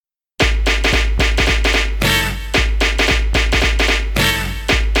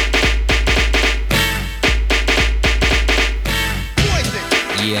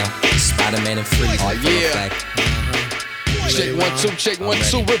2, check 1,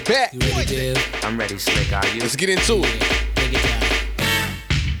 2, we're back. You ready, Dev? I'm ready, Slick. Are you? Let's get into it. Take it down.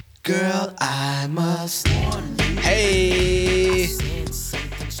 Girl, I must warn you. Hey,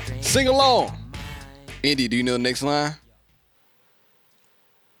 sing along. Indy, do you know the next line?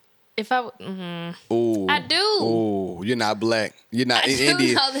 If I, Ooh, I do. Ooh, you're not black. You're not I in do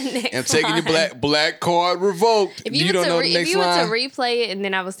India. know the next I'm taking your line. black card revoked. If you, you don't know the if next you were line. to replay it and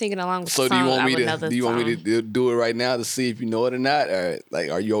then I was singing along with So the do song, you want I me would know to? the Do you want me song. to do it right now to see if you know it or not? Or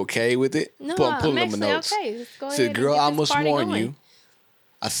like, are you okay with it? No, I'm pulling I'm up my actually notes. okay. Let's go ahead Said, and girl, get I this must party warn going. you.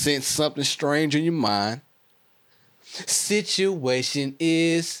 I sense something strange in your mind. Situation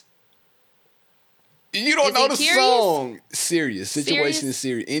is. You don't Is know it the curious? song. Serious. Situation Serious? is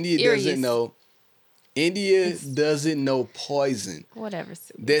serious. India Serious. doesn't know. India doesn't know poison. Whatever.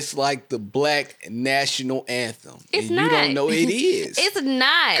 That's like the black national anthem. It's and not. You don't know it is. It's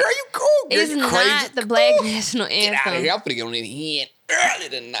not. Girl, you cool. Girl, It's you crazy. not the black Ooh. national Get out of anthem. here. I'm finna get on that hand early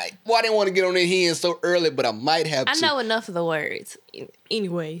tonight. Well, I didn't want to get on that hand so early, but I might have to. I know enough of the words.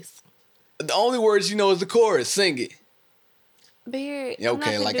 Anyways. The only words you know is the chorus. Sing it. Beard, Yeah, I'm not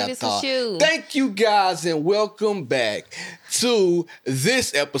okay, gonna like do I this thought. with you. Thank you guys and welcome back to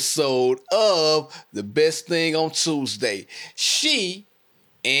this episode of The Best Thing on Tuesday. She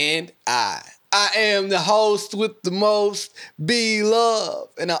and I. I am the host with the most, beloved,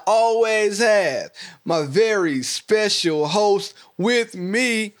 and I always have my very special host with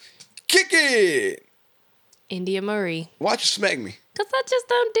me, Kick It. India Marie. Why'd you smack me? Because I just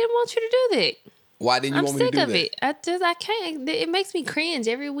didn't want you to do that. Why didn't you I'm want me to sick do of that? it. I can't. It makes me cringe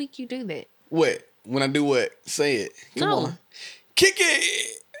every week you do that. What? When I do what? Say it. Come No. on. Kick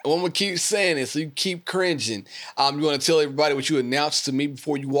it. Well, I'm going to keep saying it so you keep cringing. You want to tell everybody what you announced to me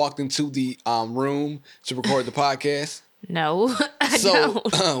before you walked into the room to record the podcast? No, I So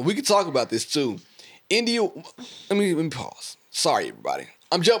don't. we can talk about this too. India, let me pause. Sorry, everybody.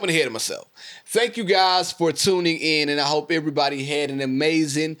 I'm jumping ahead of myself. Thank you guys for tuning in, and I hope everybody had an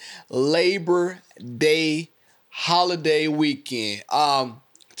amazing Labor Day holiday weekend.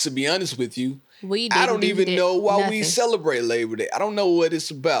 To be honest with you, I don't even know why we celebrate Labor Day. I don't know what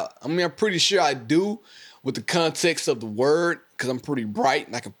it's about. I mean, I'm pretty sure I do with the context of the word because I'm pretty bright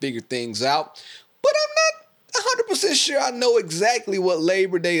and I can figure things out. But I'm not 100% sure I know exactly what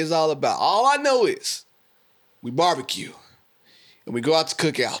Labor Day is all about. All I know is we barbecue and we go out to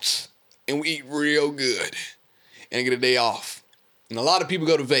cookouts and we eat real good and get a day off. And a lot of people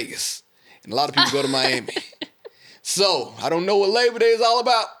go to Vegas and a lot of people go to Miami. So I don't know what Labor Day is all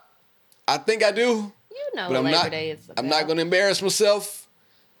about. I think I do. You know But what I'm Labor not, Day is about. I'm not going to embarrass myself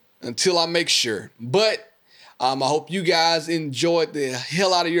until I make sure. But I hope you guys enjoyed the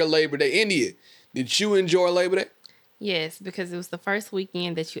hell out of your Labor Day. India, did you enjoy Labor Day? Yes, because it was the first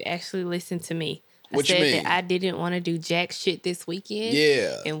weekend that you actually listened to me. What you I said mean? that I didn't want to do jack shit this weekend.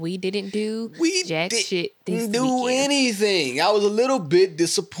 Yeah. And we didn't do We jack shit this didn't do weekend. anything. I was a little bit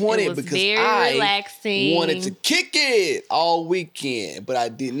disappointed It was because very I relaxing. wanted to kick it all weekend, but I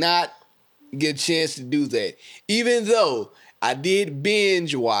did not get a chance to do that. Even though I did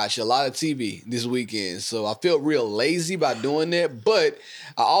binge watch a lot of TV this weekend, so I felt real lazy by doing that. But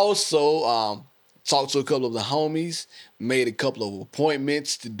I also talked to a couple of the homies, made a couple of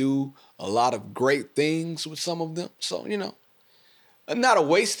appointments to do a lot of great things with some of them. So, you know, not a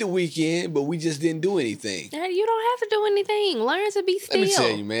wasted weekend, but we just didn't do anything. You don't have to do anything. Learn to be still. Let me tell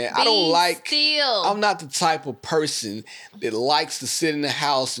you, man, I Be don't like. still. I'm not the type of person that likes to sit in the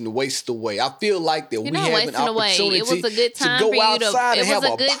house and waste away. I feel like that You're we not have an wasting away. opportunity It was a good time to for go you outside to. and It have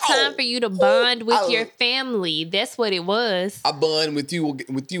was a good ball. time for you to bond with I- your family. That's what it was. I bond with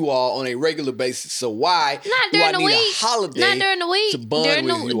you all on a regular basis. So why Not do during I the need week. a holiday? Not during the week. to bond during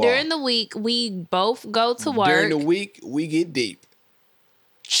with you all? during the week, we both go to work. During the week, we get deep.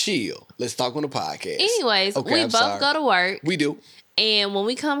 Chill. Let's talk on the podcast. Anyways, Okay, we I'm both sorry. go to work. We do. And when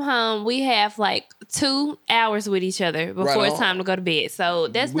we come home, we have like 2 hours with each other before Right it's on. time to go to bed. So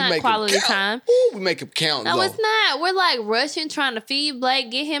that's We not make 'em quality count. time. Ooh, we make them count. No, though. it's not. We're like rushing, trying to feed Blake,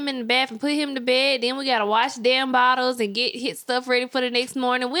 get him in the bath, and put him to bed. Then we gotta wash damn bottles and hit stuff ready for the next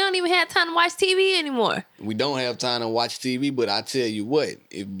morning. We don't even have time to watch TV anymore. We don't have time to watch TV, but I tell you what,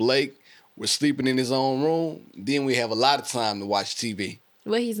 if Blake were sleeping in his own room, then we have a lot of time to watch TV.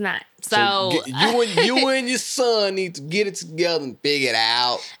 Well, he's not. So, you and your son need to get it together and figure it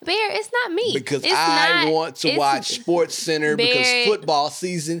out. Bear, it's not me. Because It's I not- want to it's- watch Sports Center because Bear- football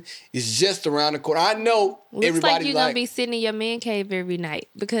season is just around the corner. I know Looks everybody like you're gonna be sitting in your man cave every night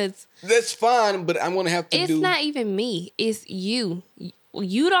because that's fine, but I'm gonna have to it's do. not even me. It's you.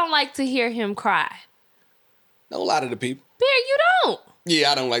 You don't like to hear him cry. No, a lot of the people. Bear, you don't.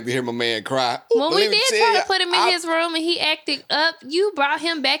 Yeah, I don't like to hear my man cry. Ooh, When but we let me did tell try ya, to put him in his room and he acted up, you brought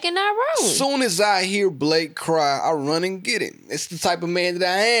him back in our room. Soon as I hear Blake cry, I run and get him. It's the type of man that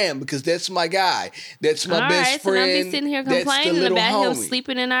I am because that's my guy. That's my All best right, so friend. don't be sitting here That's the complaining little about him homie.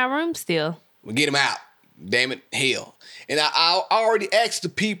 sleeping in our room still. Well, get him out. Damn it, hell. And I already asked the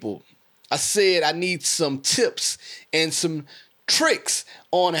people. I said I need some tips and some tricks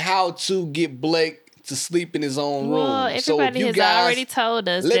on how to get Blake to sleep in his own room. Well, So if everybody you has guys, already told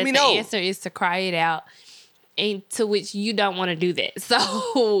us let that me the know. answer is to cry it out, and to which you don't want to do that.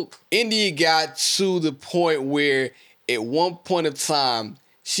 So India got to the point where at one point of time,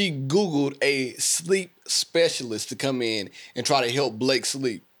 she Googled a sleep specialist to come in and try to help Blake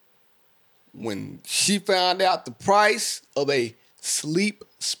sleep. When she found out the price of a sleep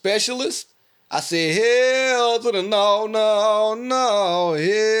specialist, I said, hell to the no, no, no,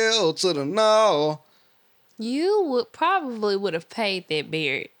 hell to the no. you would have paid that,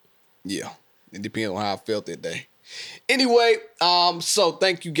 Barrett. Yeah, it depends on how I felt that day. Anyway, so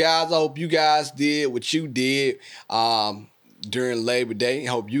thank you guys. I hope you guys did what you did during Labor Day. I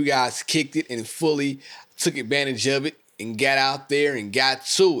hope you guys kicked it and fully took advantage of it and got out there and got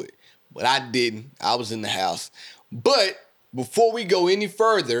to it. But I didn't. I was in the house. But before we go any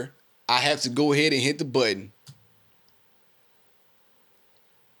further, I have to go ahead and hit the button.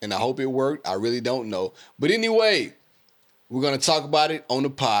 And I hope it worked. I really don't know. But anyway, we're going to talk about it on the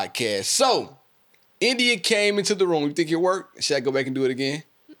podcast. So, India came into the room. You think it worked? Should I go back and do it again?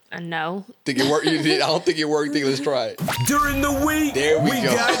 No. Think it worked? You did? I don't think it worked. Let's try it. During the week, There we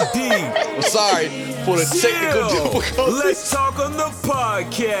go. got deep. I'm sorry for the technical difficulties. Let's talk on the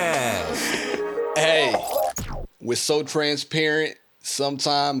podcast. Hey, we're so transparent.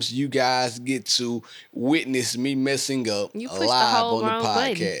 Sometimes you guys get to witness me messing up You pushed the live whole on the wrong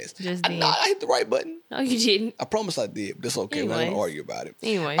button podcast. just I then. know I hit the right button. No, you didn't. I promise I did, but that's okay. We're not Anyways. gonna argue about it.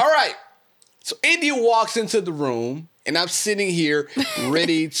 Anyway. All right. So India walks into the room, and I'm sitting here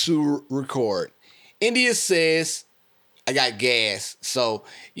ready to record. India says, I got gas. So,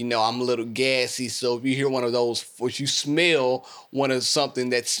 I'm a little gassy. So if you hear one of those, if you smell one of something,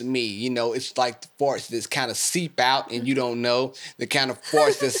 that's me. It's like the farts that kind of seep out and you don't know. The kind of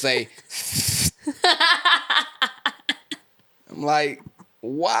farts that say, I'm like,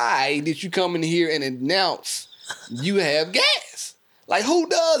 why did you come in here and announce you have gas? Like, who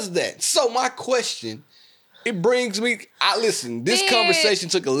does that? So my question, it brings me, listen, this Man. conversation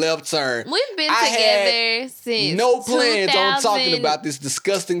took a left turn. We've been I together since no plans on talking 2000 about this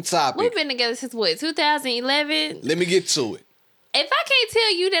disgusting topic. We've been together since what, 2011? Let me get to it. If I can't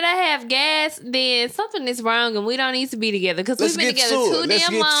tell you that I have gas, then something is wrong and we don't need to be together. Because Let's we've been get together to too it. Let's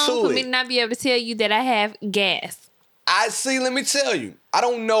damn get long to for me it. to not be able to tell you that I have gas. Let me tell you, I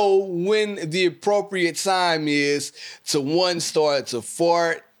don't know when the appropriate time is to start to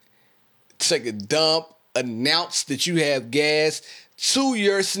fart, take a dump, announce that you have gas to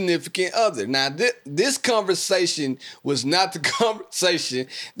your significant other. Now, this conversation was not the conversation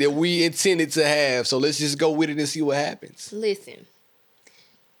that we intended to have. So let's just go with it and see what happens. Listen.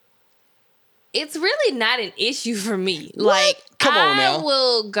 It's really not an issue for me. Like, Come on now. I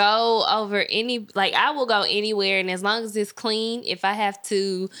will go I will go anywhere, and as long as it's clean, if I have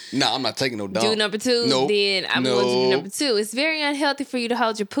to No, I'm not taking no dump. do number two, Nope. then I'm going to do number two. It's very unhealthy for you to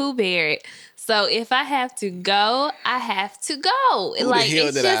hold your poo buried. So if I have to go, I have to go. Who Like, the hell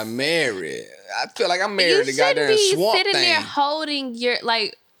it's did I just- marry? I feel like I'm You married to shouldn't goddamn be swamp sitting thing. there holding your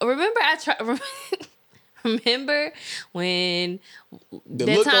remember when The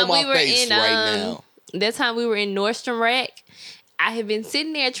that look time on my we were face in right now. that time we were in Nordstrom Rack. I had been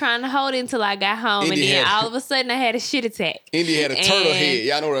sitting there trying to hold it until I got home, Indy and then had- all of a sudden I had a shit attack. Indy had a turtle And head.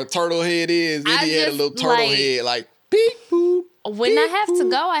 Y'all know what a turtle head is? I Indy had a just, little turtle like- head, like beep boop. When I beep, have to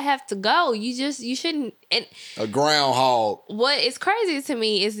boop. go, I have to go. You shouldn't. And A groundhog. what is crazy to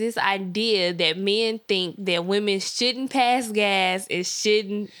me is this idea that men think that women shouldn't pass gas and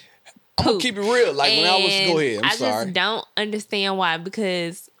shouldn't I'm gonna poop. keep it real. Like when I was, go ahead. I'm I sorry. just don't understand why,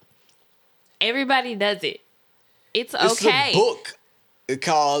 because everybody does it. It's It's okay. a book. It's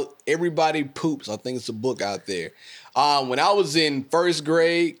called Everybody Poops. I think it's a book out there. When I was in first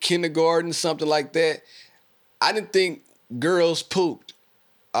grade, kindergarten, something like that, I didn't think girls pooped.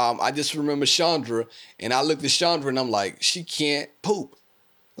 I just remember Chandra, and I looked at Chandra, and I'm like, she can't poop.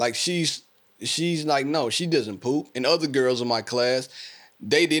 Like she's like, no, she doesn't poop. And other girls in my class,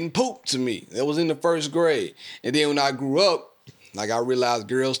 they didn't poop to me. That was in the first grade. And then when I grew up, like I realized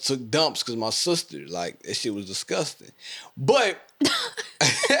girls took dumps because my sister, like that shit was disgusting. But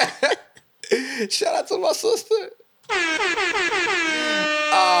shout out to my sister.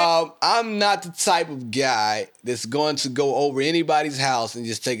 I'm not the type of guy that's going to go over anybody's house and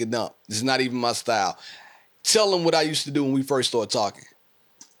just take a dump. It's not even my style. Tell them what I used to do when we first started talking.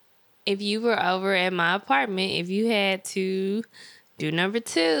 If you were over at my apartment, if you had to do number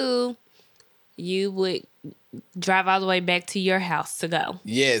 2, you would drive all the way back to your house to go.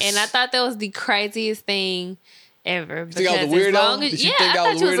 Yes. And I thought that was the craziest thing ever. You think I was a weirdo? Did you think I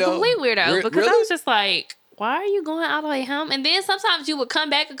thought you was a weirdo? complete weirdo. Because Really? I was just like, why are you going all the way home? And then sometimes you would come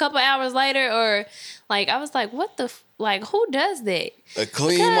back a couple hours later, or like I was like, what the like who does that? A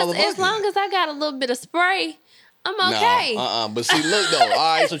clean Because motherfucker. as long as I got a little bit of spray, I'm okay. No, But see, look though.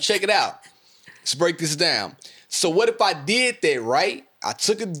 All right, so check it out. Let's break this down. So what if I did that, right? I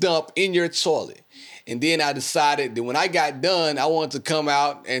took a dump in your toilet. And then I decided that when I got done, I wanted to come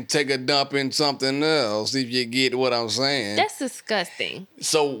out and take a dump in something else, if you get what I'm saying. That's disgusting.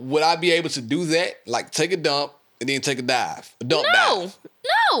 So would I be able to do that? Like take a dump and then take a dive? A dump dive.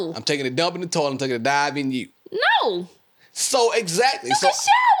 No. I'm taking a dump in the toilet, I'm taking a dive in you. No. So exactly. You So can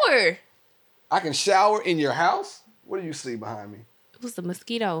shower. I can shower in your house? What do you see behind me? It was a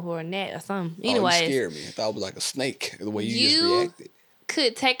mosquito or a gnat or something. Oh, Anyway, you scared me. I thought it was like a snake, the way you just you reacted.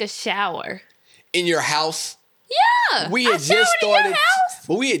 could take a shower. In your house? Yeah. We I had just showered in your started, house.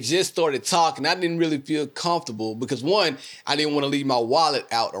 but we had just started talking. I didn't really feel comfortable because one, I didn't want to leave my wallet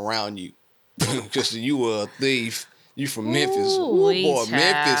out around you because you were a thief. You from Memphis. Ooh, Ooh, boy, child.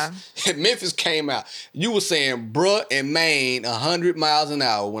 Memphis. Memphis came out. You were saying bruh and Maine 100 miles an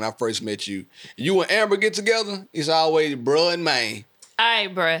hour when I first met you. You and Amber get together, it's always bruh and Maine. All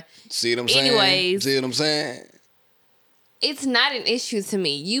right, bruh. See what I'm saying? Anyways. See what I'm saying? It's not an issue to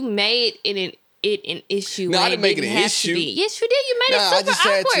me. You made it an issue. No, when I didn't make it an have to issue. be. Yes, you did. You made Nah, I it super just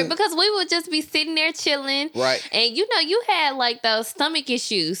had awkward to- because we would just be sitting there chilling. Right. And you know, you had like those stomach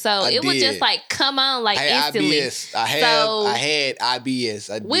issues. So I it would did. just like come on like I had instantly. IBS. I had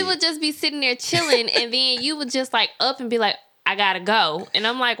IBS. We did. would just be sitting there chilling, and then you would just like up and be like, I gotta go. And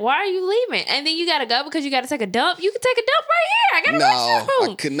I'm like, why are you leaving? And then you gotta go because you gotta take a dump. You can take a dump right here. I got a No,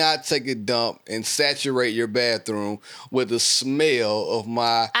 restroom. I could not take a dump and saturate your bathroom with the smell of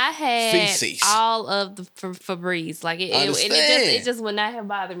my I had feces. all of the Febreze. Like it Understand. it just would not have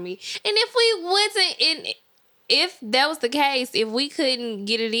bothered me. And if we wasn't in, if that was the case, if we couldn't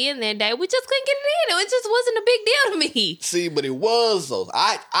get it in that day, we just couldn't get it in. It just wasn't a big deal to me. See, but it was though.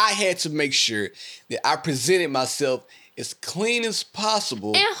 I had to make sure that I presented myself as clean as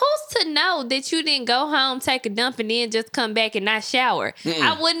possible. And who's to know that you didn't go home, take a dump, and then just come back and not shower?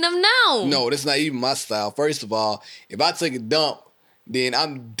 I wouldn't have known. No, that's not even my style. First of all, if I take a dump, then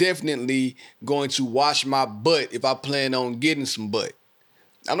I'm definitely going to wash my butt if I plan on getting some butt.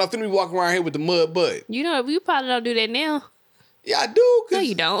 I'm not finna be walking around here with the mud butt. You know, you probably don't do that now. Yeah, I do. 'cause No,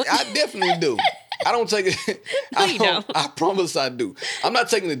 you don't. I definitely do. I don't take it. No, you don't. I promise I do. I'm not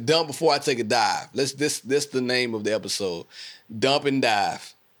taking a dump before I take a dive. This the name of the episode. Dump and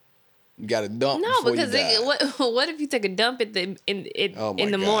dive. You got to dump No, before because you dive. what if you take a dump at the Oh my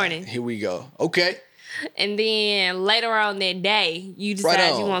in the God. morning, Here we go. Okay. and then later on that day you Right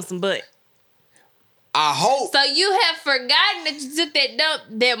decide you on. want some butt? I hope. So you have forgotten that you took that dump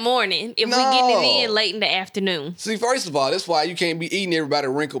that morning. If we No. getting it in late in the afternoon, See, first of all, that's why you can't be eating everybody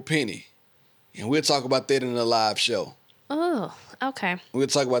wrinkle penny. And we'll talk about that in the live show. oh, okay. We'll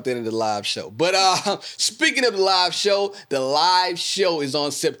talk about that in the live show. But speaking of the live show is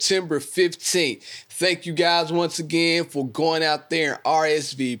on September 15th. Thank you guys once again for going out there and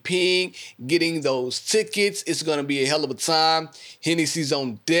RSVPing, getting those tickets. It's going to be a hell of a time. Hennessy's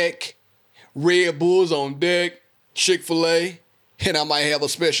on deck. Red Bull's on deck. Chick-fil-A. And I might have a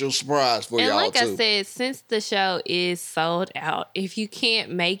special surprise for And y'all like too. I said, since the show is sold out, if you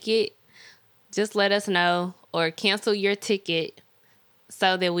can't make it, just let us know or cancel your ticket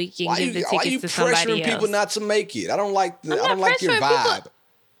so that we can give the why you tickets to somebody pressuring else. people not to make it? I don't like I'm not your pressuring vibe. people.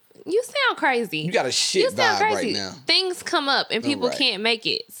 You sound crazy. You got a shit You sound vibe crazy. right now. Things come up and people right. can't make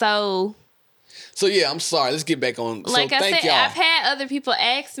it. So, So yeah, I'm sorry. Let's get back on. like so I thank said, y'all. I've had other people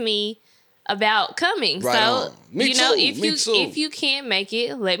ask me about coming. Right so, on. Me you know, too. if you can't make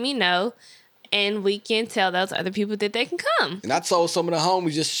it, let me know and we can tell those other people that they can come. And I told some of the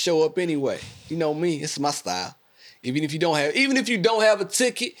homies just show up anyway. You know me, it's my style. Even if you don't have a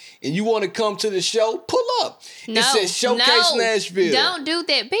ticket and you want to come to the show, pull up. No, It says Showcase Nashville. Don't do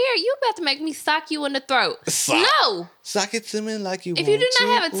that. Bear, you about to make me sock you in the throat. Sock. No. Sock it to me like you If want you do to.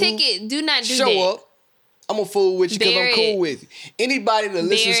 not have a ticket, do not do Show that. up. I'm gonna fool with you because I'm Barrett. cool with you. Anybody that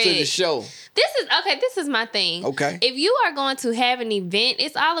listens to the Barrett. show, This is my thing. Okay. If you are going to have an event,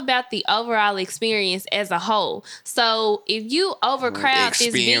 it's all about the overall experience as a whole. So if you overcrowd this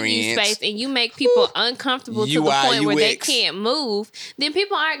venue Experience. space and you make people uncomfortable to the UI, point where they UX. can't move, then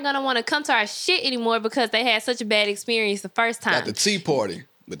people aren't gonna want to come to our shit anymore because they had such a bad experience the first time. at the tea party.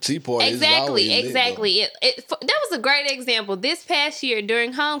 The tea party is Exactly, always lit, exactly. That was a great example. This past year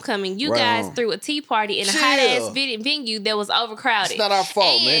during homecoming, you Right guys on. threw a tea party in a Chill. hot ass venue that was overcrowded. It's not our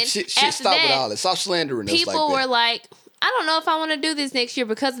fault, man. And Shit, after stop with that, all that. Stop slandering us like that. people were like, I don't know if I want to do this next year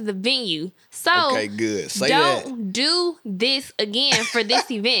because of the venue. So Okay, good. Say that. don't do this again for this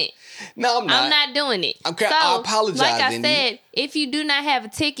event. No, I'm not. I'm not doing it. Okay, so, I apologize, like I Indy. said, if you do not have a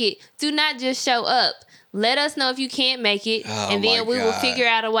ticket, do not just show up. Let us know if you can't make it, Oh, and then my we will God. figure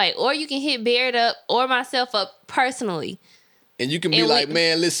out a way. Or you can hit Barrett up or myself up personally. And you can be And like, we-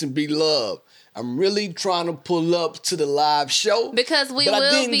 man, listen, be loved. I'm really trying to pull up to the live show. Because we but I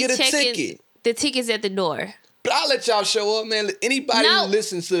will didn't be get a checking ticket. the tickets at the door. But I'll let y'all show up, man. Anybody No. who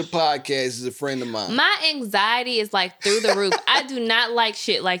listens to the podcast is a friend of mine. My anxiety is like through the roof. I do not like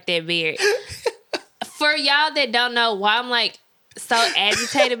shit like that, Barrett. For y'all that don't know why I'm like so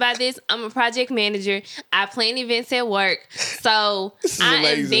agitated by this, I'm a project manager. I plan events at work. So This is I am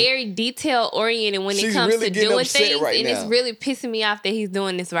amazing. very detail oriented when it She's comes really to getting doing upset things. right And it's now. really pissing me off that he's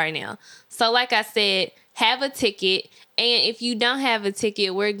doing this right now. So like I said, have a ticket. And if you don't have a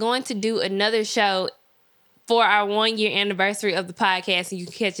ticket, we're going to do another show for our 1 year anniversary of the podcast, and you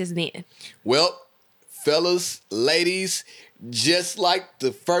can catch us then. Well, fellas, ladies, just like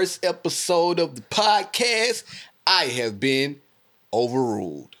the first episode of the podcast, I have been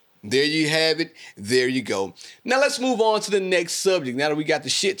overruled. There you have it. There you go. Now let's move on to the next subject. Now that we got the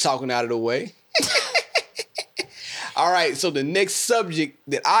shit talking out of the way. All right, so the next subject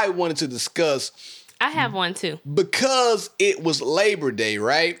that I wanted to discuss, I have one too. because it was Labor Day,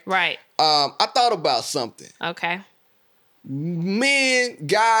 right? Right. I thought about something. Okay. Men,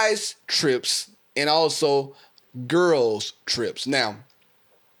 guys trips, and also girls trips. Now,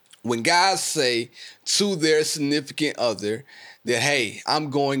 when guys say to their significant other that, hey, I'm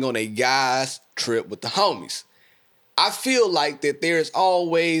going on a guy's trip with the homies, I feel like that there's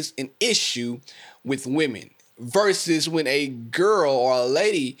always an issue with women versus when a girl or a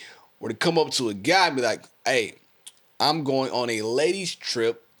lady were to come up to a guy and be like, hey, I'm going on a ladies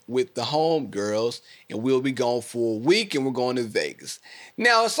trip with the homegirls, and we'll be gone for a week, and we're going to Vegas.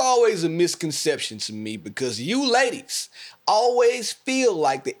 Now, it's always a misconception to me because you ladies always feel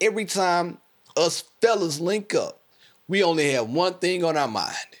like that every time us fellas link up, we only have one thing on our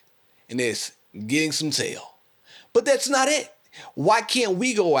mind, and it's getting some tail. But that's not it. Why can't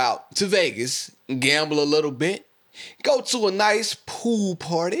we go out to Vegas and gamble a little bit, go to a nice pool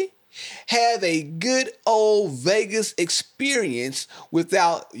party, have a good old Vegas experience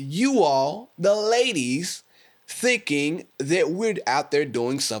without you all, the ladies, thinking that we're out there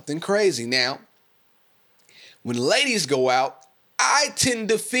doing something crazy? Now, when ladies go out, I tend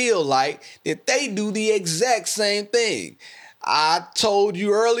to feel like that they do the exact same thing. I told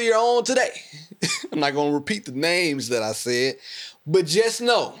you earlier on today, I'm not going to repeat the names that I said, but just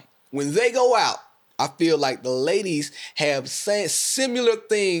know, when they go out, I feel like the ladies have similar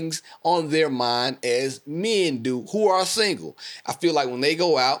things on their mind as men do who are single. I feel like when they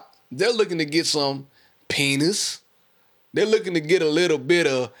go out, they're looking to get some penis. They're looking to get a little bit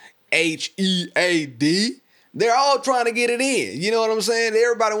of HEAD. They're all trying to get it in. You know what I'm saying?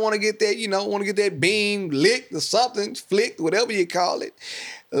 Everybody want to get that, want to get that beam licked or something, flicked, whatever you call it.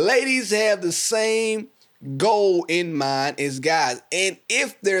 Ladies have the same goal in mind as guys. And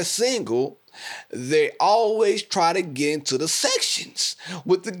if they're single, they always try to get into the sections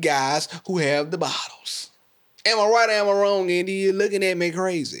with the guys who have the bottles. Am I right or am I wrong, Andy? You're looking at me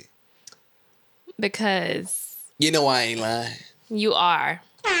crazy. Because You know I ain't lying. you are.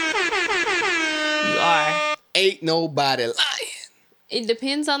 You are. Ain't nobody lying. It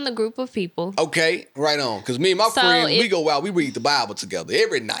depends on the group of people. Okay, right on. Because me and my So friends, we if- go out, we read the Bible together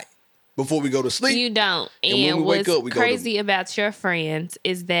every night before we go to sleep. You don't. And when And we wake what's up, we go to- crazy about your friends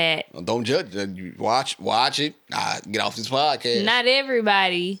is that Don't judge. You watch it. Get off this podcast. not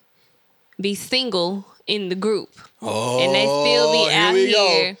everybody be single in the group. Oh, And they still be here out we go.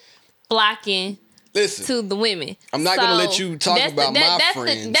 here flocking Listen, to the women. I'm not gonna let you talk that's about my that's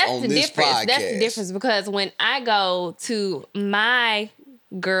friends that's on the this difference. That's the podcast. difference because when I go to my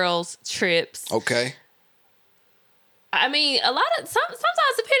girls' trips, okay. I mean, a lot of sometimes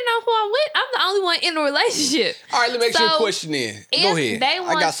depending on who I'm with, I'm the only one in a relationship. All right, let me ask you a So, question then. If Go ahead. they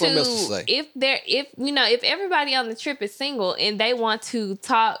want I got something else to say. if everybody on the trip is single and they want to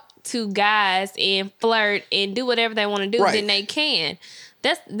talk to guys and flirt and do whatever they want to do, Right. then they can.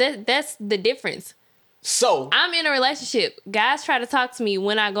 That's the difference. So I'm in a relationship. Guys try to talk to me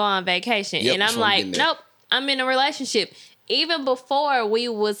when I go on vacation. Yep, And that's I'm what I'm like, getting at. nope, I'm in a relationship. Even before we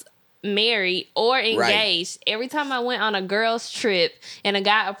was married or engaged, every time I went on a girl's trip and a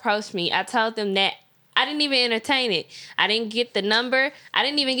guy approached me, I told them that I didn't even entertain it. I didn't get the number. I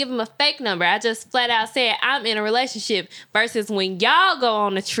didn't even give him a fake number. I just flat out said I'm in a relationship. Versus when y'all go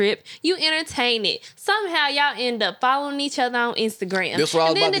on a trip, you entertain it. Somehow y'all end up following each other on Instagram. that's what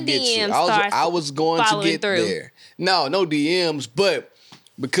I was And about to then get the to. DMs start I was going to following get through. there. No DMs, but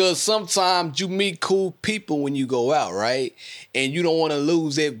because sometimes you meet cool people when you go out, right? And you don't want to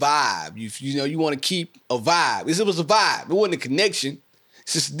lose that vibe. You want to keep a vibe. It was a vibe. It wasn't a connection.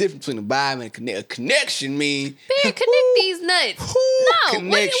 It's just the difference between a vibe and a connection. A connection mean Man, connect these nuts. No,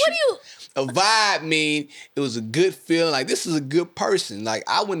 what do you? A vibe mean it was a good feeling. Like, this is a good person. Like,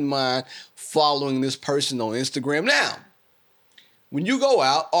 I wouldn't mind following this person on Instagram. Now, when you go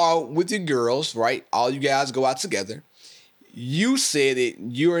out or with your girls, right? All you guys go out together. You said that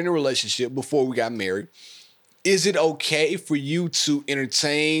you're in a relationship before we got married. Is it okay for you to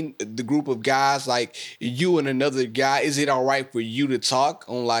entertain the group of guys, like you and another guy? Is it all right for you to talk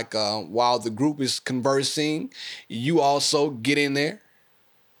on while the group is conversing? You also get in there?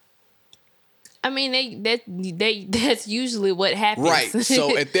 I mean, that's usually what happens. Right.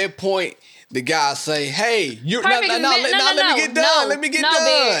 So at that point, the guys say, "Hey, you're Perfect let me get done. Let me get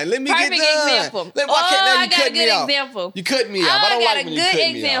done. Let me get Perfect done." example. Why I can't got a cut me good off? example. You cut me off. I I don't got like a when you good cut me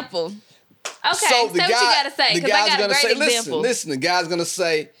off. example. Okay, So say what you gotta say, the because I guy's got a gonna great say, example. listen, the guy's gonna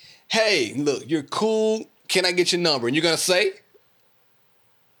say, "Hey, look, you're cool. Can I get your number?" And you're gonna say,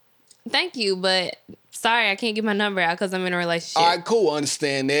 Thank you, but sorry, I can't get my number out because I'm in a relationship. "All right, cool.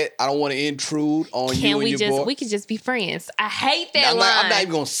 Understand that. I don't want to intrude on you and your boy." We could just be friends. I hate that I'm line. not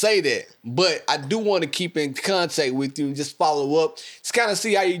even gonna say that, but I do want to keep in contact with you and just follow up. Just kind of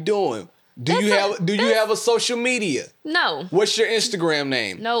see how you're doing. Do you have a social media? No. What's your Instagram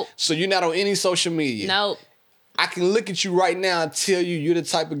name? Nope. So you're not on any social media? Nope. I can look at you right now and tell you you're the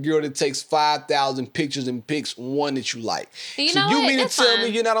type of girl that takes 5,000 pictures and picks one that you like. You so know you what? mean That's to tell fine.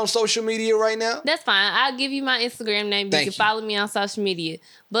 me you're not on social media right now? That's fine. I'll give you my Instagram name. Thank You you. can follow me on social media.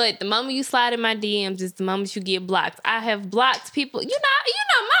 But the moment you slide in my DMs is the moment you get blocked. I have blocked people. You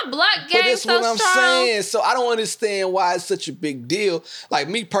know my block But game that's so what I'm strong. saying. So I don't understand why it's such a big deal. Like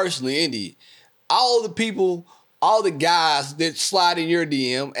me personally, Indy, all the guys that slide in your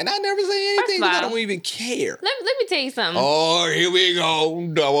DM, and I never say anything First of because I all, don't even care. Let me tell you something. Oh, here we go.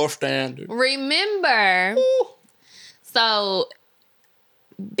 Double standard. Remember, so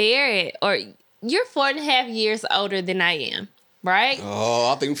Barrett, or you're 4.5 years older than I am, right?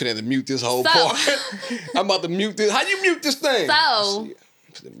 Oh, I think we're finna have to mute this whole So- part. I'm about to mute this. How you mute this thing? So, Let's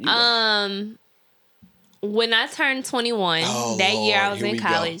see. Mute that. When I turned 21, Oh, that year I Lord, was here in we go.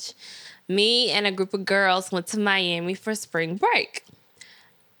 college, me and a group of girls went to Miami for spring break.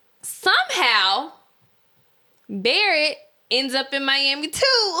 Somehow, Barrett ends up in Miami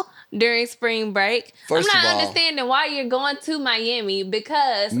too during spring break. First I'm of not all, understanding why you're going to Miami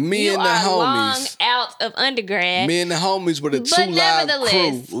because me you and the are long homies- out of undergrad. Me and the homies were the But Two Live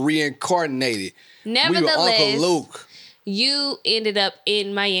nevertheless- crew reincarnated. We were Nevertheless, Uncle Luke. you ended up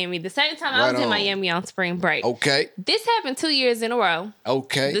in Miami the same time I Right was in on. Miami on spring break. Okay. This happened 2 years in a row.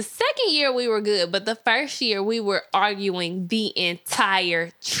 Okay. The second year we were good, but the first year we were arguing the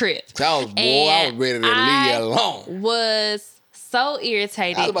entire trip. I was ready to leave you alone. Was so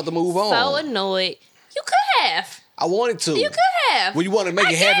irritated. I was about to move on. So annoyed. You could have. I wanted to. You could have. Well, you want to make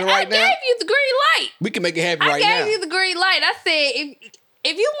it happen right now? I gave you the green light. We can make it happen I right gave now. you the green light. I said,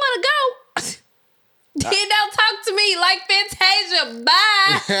 if you want to go, then don't talk to me like Fantasia.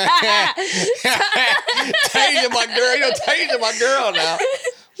 Bye. Tasia, my girl. You know, Tasia, my girl now.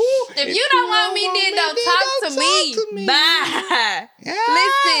 If you don't want me, then don't talk to me. Bye.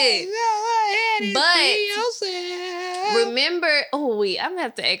 Listen. But remember, I'm gonna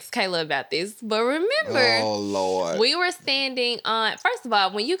have to ask Kayla about this. But remember, Oh, Lord. we were standing on. First of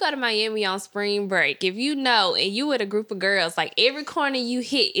all, when you go to Miami on spring break, if you know, and you with a group of girls, like every corner you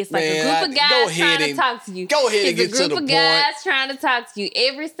hit, it's like Man, a group of go guys ahead trying to and- talk to you. go ahead and it's get a to group the of point. guys trying to talk to you.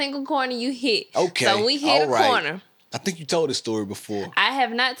 Every single corner you hit. Okay. So we hit All a right. corner. I think you told this story before. I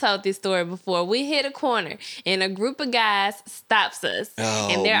have not told this story before. We hit a corner and a group of guys stops us. Oh,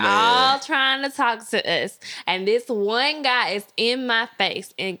 and they're man. all trying to talk to us. And this one guy is in my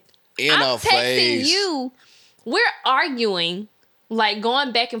face. And In I'm our texting face. you. We're arguing, like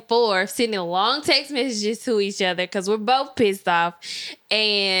going back and forth, sending long text messages to each other because we're both pissed off.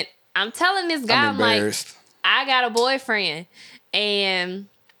 And I'm telling this guy, I'm I'm like, embarrassed. I got a boyfriend. And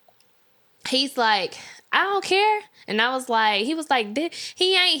he's like, I don't care. And I was like, he was like,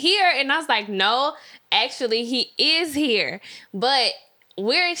 he ain't here. And I was like, no, actually, he is here. But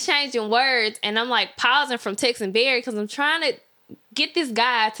we're exchanging words, and I'm like pausing from texting Barry because I'm trying to get this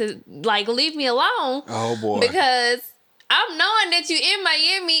guy to like leave me alone. Oh boy. Because I'm knowing that you in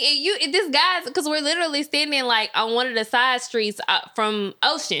Miami and this guy's, because we're literally standing like on one of the side streets from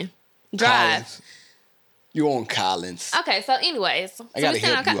Ocean Drive. Collins. You on Collins. Okay, so anyways. I gotta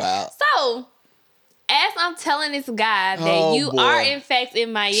help you out. So, as I'm telling this guy that Oh, you boy. are in fact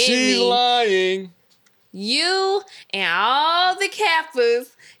in Miami. She's lying. You and all the Kappas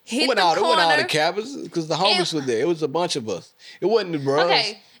hit It wasn't the all corner. the Kappas because the homies were there. It was a bunch of us. It wasn't the bros.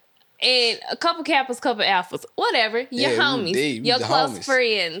 Okay. And a couple Kappas, couple Alphas. Whatever. Your Yeah, we homies. was Your the close homies.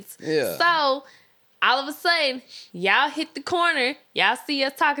 friends. Yeah. So, all of a sudden, y'all hit the corner. Y'all see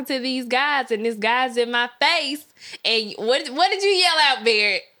us talking to these guys, and this guy's in my face. And what did you yell out,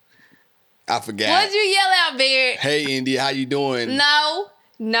 Barrett? I forgot. What did you yell out, Barrett? Hey, Indy, how you doing?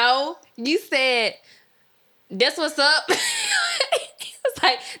 No. You said, that's what's up. He was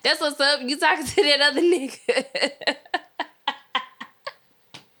like, that's what's up. You talking to that other nigga.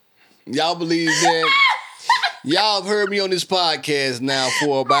 Y'all believe that? Y'all have heard me on this podcast now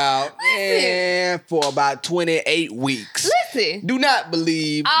for about 28 weeks. Listen. Do not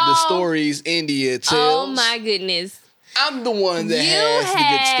believe the Oh. stories India tells. Oh my goodness. I'm the one that You has the good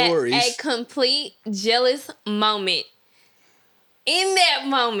had stories. a complete jealous moment. In that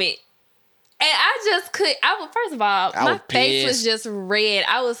moment. And I just first of all, I my was face was pissed. just red.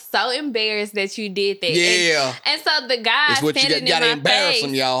 I was so embarrassed that you did that. Yeah. And so the guy It's what you standing gotta in my embarrass face,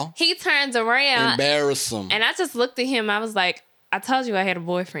 him, y'all. he turns around. Embarrass them. And I just looked at him. I was like, I told you I had a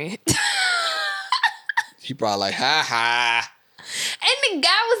boyfriend. He probably like, ha ha. And the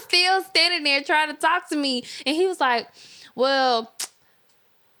guy was still standing there trying to talk to me. And he was like, well,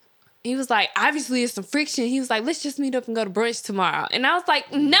 obviously it's some friction. He was like, let's just meet up and go to brunch tomorrow. And I was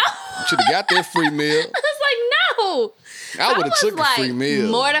like, no. Should have got that free meal. I was like, no. I would have was took a free meal.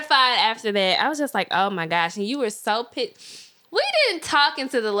 Mortified after that. I was just like, oh my gosh. And you were so pissed. We didn't talk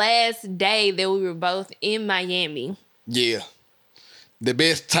until the last day that we were both in Miami. Yeah. The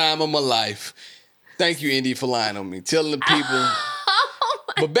best time of my life. Thank you, Indy, for lying on me. Telling the people.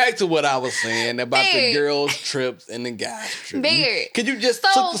 But back to what I was saying about the Beard. girls' trips and the guys' trips. Beard. Could you just So,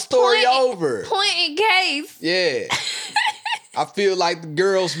 took the story over? Point in case. Yeah. I feel like the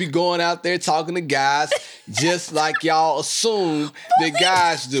girls be going out there talking to guys just like y'all assume that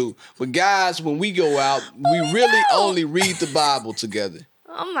guys do. But guys, when we go out, we really don't. only read the Bible together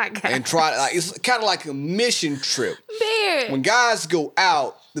Oh my God. and try. Like, it's kind of like a mission trip. Beard. When guys go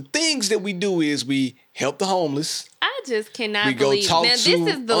out, the things that we do is we help the homeless. I just cannot We go believe. talk Now, this to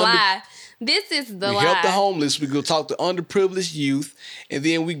is the lie. This is the We lie. help the homeless. We go talk to underprivileged youth. And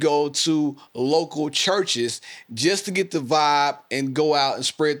then we go to local churches just to get the vibe and go out and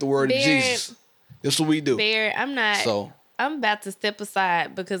spread the word of Barrett. Jesus. That's what we do. Bear, I'm not. So I'm about to step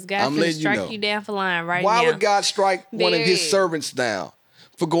aside because God's I'm gonna letting you strike know. you down for lying right why now. would God strike one of his Barrett. servants down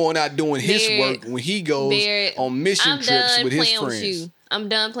for going out doing his Barrett. work when he goes Barrett, on mission I'm trips done with his playing friends? with you. I'm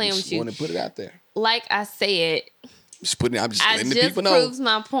done playing with Just you. want to put it out there. Like I said, I'm just I letting the just people know. proves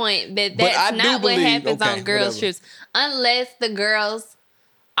my point that But I that's do not what believe- happens okay, on girls' whatever. trips unless the girls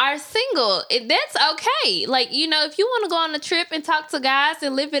are single. That's okay. Like, you know, if you want to go on a trip and talk to guys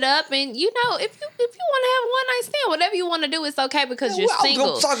and live it up, and you know, if you want to have a one night stand, whatever you want to do, it's okay because Yeah, you're well, I was single.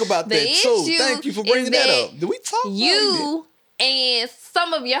 gonna talk about The that too. issue Thank you for is bringing that that up. Did we talk about it? You and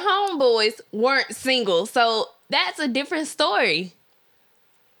some of your homeboys weren't single, so that's a different story.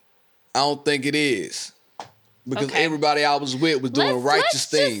 I don't think it is. Because Okay. everybody I was with was doing righteous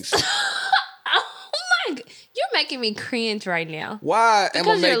things. Oh my God. You're making me cringe right now. Why am I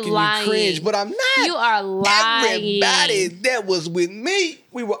Because you're making lying. you cringe? But I'm not. You are lying. Everybody that was with me,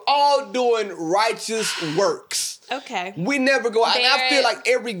 we were all doing righteous works. Okay. We never go out. And I feel Barrett. like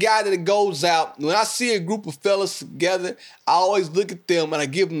every guy that goes out, when I see a group of fellas together, I always look at them and I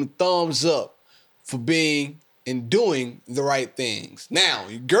give them the thumbs up for being and doing the right things. Now,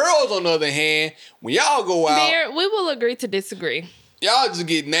 girls, on the other hand, when y'all go out, Bear, we will agree to disagree. y'all just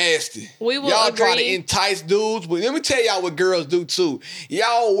get nasty. We will y'all try to agree. entice dudes. But let me tell y'all what girls do too.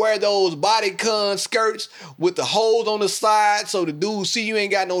 Y'all wear those bodycon skirts with the holes on the side so the dudes see you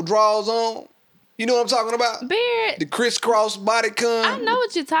ain't got no drawers on. You know what I'm talking about? Bear, The crisscross bodycon. I know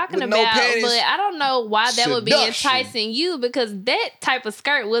what you're talking with no about, panties. but I don't know why that would be Seduction. enticing you because that type of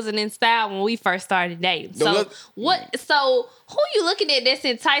skirt wasn't in style when we first started dating. So look- what? So who you looking at that's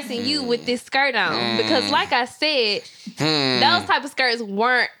enticing you with this skirt on? Because like I said, those type of skirts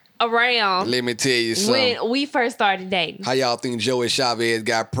weren't around Let me tell you something. when we first started dating. How y'all think Joey Chavez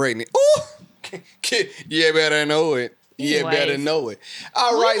got pregnant? Ooh! You better know it. You better Anyways. know it.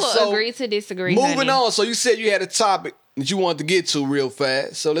 All We right, will so agree to disagree. moving honey. on. So you said you had a topic that you wanted to get to real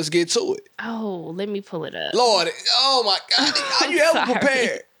fast. So let's get to it. Oh, let me pull it up. Lord, oh my God. Are you ever Sorry.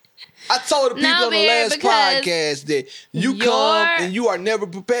 prepared? I told the people No, on the Bear, last because podcast that you your- come and you are never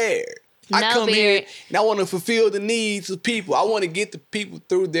prepared. I No, come Bear. here and I want to fulfill the needs of people. I want to get the people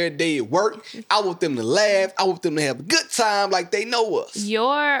through their day at work. I want them to laugh. I want them to have a good time like they know us.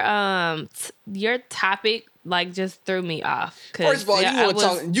 Your topic like just threw me off. 'Cause, First of all,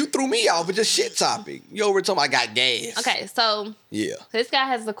 yeah, you threw me off with just shit topic. You over talking I got gas. Okay, so Yeah. this guy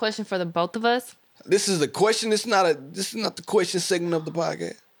has a question for the both of us. This is the question. This is not the question segment of the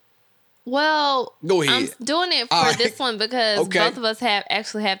podcast. Well, Go ahead. I'm doing it for All right. this one because Okay. both of us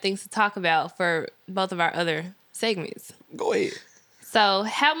actually have things to talk about for both of our other segments. Go ahead. So,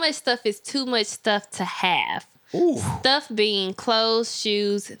 how much stuff is too much stuff to have? Ooh. Stuff being clothes,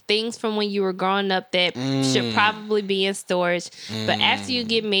 shoes, things from when you were growing up that should probably be in storage. But after you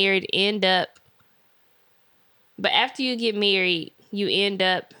get married, you end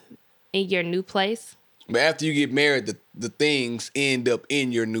up in your new place. But after you get married, the things end up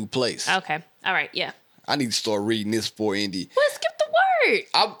in your new place. Okay. All right. Yeah. I need to start reading this for Indy. Well, skip the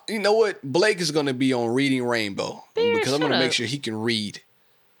word. You know what? Blake is going to be on Reading Rainbow Bear, because I'm going to shut make up. sure he can read.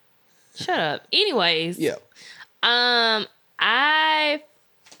 Shut up. Anyways. Yeah. I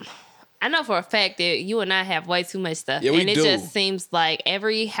know for a fact that you and I have way too much stuff. Yeah, we and it do. just seems like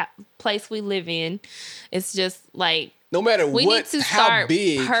every place we live in, it's just like No matter we what, need to how start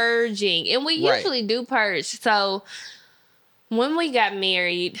big. purging. And we Right. usually do purge. So when we got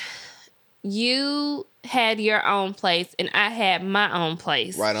married, you had your own place and I had my own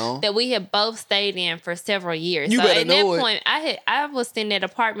place. Right on. That we had both stayed in for several years. You so better at know that it. point, I was in that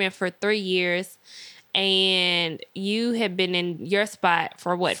apartment for 3 years. And you had been in your spot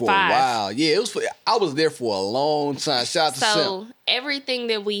for what, for 5? a while. Yeah, I was there for a long time. Shout out to Sim. So everything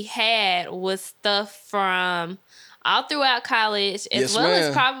that we had was stuff from all throughout college, as Yes, well ma'am.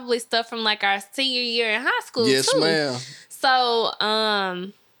 as probably stuff from like our senior year in high school Yes, too. ma'am.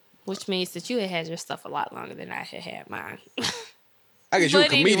 So, which means that you had your stuff a lot longer than I had mine. I guess you a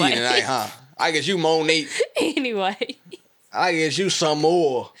But comedian anyway. tonight, huh? I guess you Monique. Anyway, I guess you some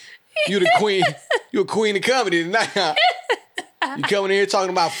more. You the queen. You a queen of comedy tonight, huh? You coming in here talking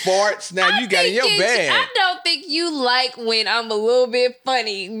about farts. Now you got in your bag. I don't think you like when I'm a little bit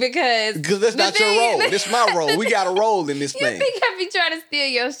funny because Because that's not your role. This my role. We got a role in this You thing. think I be trying to steal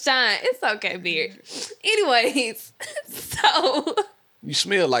your shine? It's okay, Beard. Anyways, so You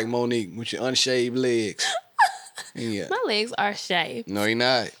smell like Monique with your unshaved legs. Yeah. my legs are shaved. No, you're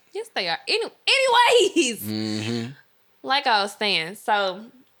not. Yes, they are. Anyways, Mm-hmm. like I was saying, so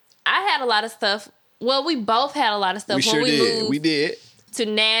I had a lot of stuff. Well, we both had a lot of stuff We when sure we did. moved We did. to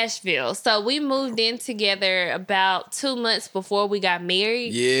Nashville. So we moved in together about 2 months before we got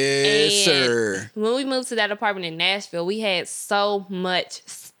married. Yes, And sir. When we moved to that apartment in Nashville, we had so much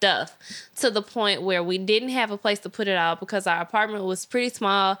stuff to the point where we didn't have a place to put it all because our apartment was pretty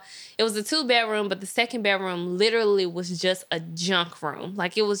small. It was a 2-bedroom, but the second bedroom literally was just a junk room.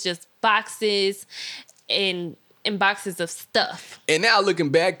 Like it was just boxes and boxes of stuff. And now looking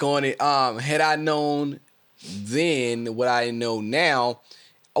back on it, had I known then what I know now,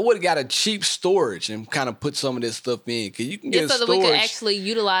 I would have got a cheap storage and kind of put some of this stuff in. Cause you can get Just so a that we storage could actually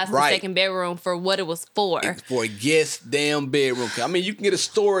utilize the Right. second bedroom for what it was for. for a guest damn bedroom. I mean, you can get a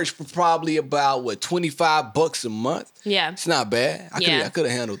storage for probably about what $25 a month. Yeah. It's not bad. I Yeah. could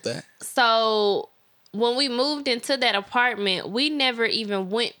have handled that. So when we moved into that apartment, we never even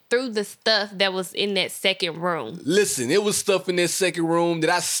went through the stuff that was in that second room. Listen, it was stuff in that second room that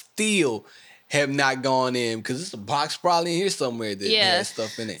I still have not gone in because it's a box probably in here somewhere that Yeah. has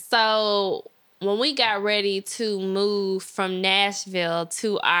stuff in it. So when we got ready to move from Nashville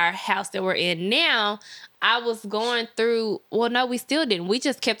to our house that we're in now, I was going through. Well, no, we still didn't. We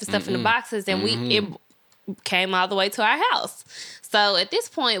just kept the stuff in the boxes, and it came all the way to our house. So at this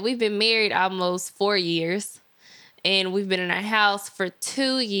point, we've been married almost 4 years, and we've been in our house for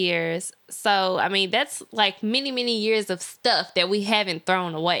 2 years. So I mean, that's like many, many years of stuff that we haven't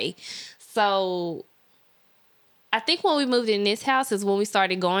thrown away. So I think when we moved in this house is when we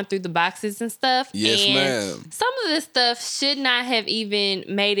started going through the boxes and stuff. Yes, and ma'am. some of this stuff should not have even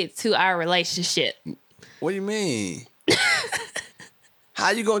made it to our relationship. What do you mean? How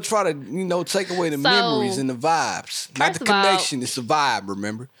you gonna try to, take away the memories and the vibes? Not first the of all- connection, it's the vibe,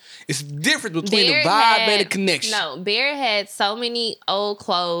 remember? It's the difference between Bear the vibe and the had- connection. No, Bear had so many old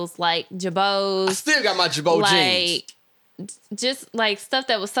clothes like I Jabos, still got my Jabot jeans. like just like stuff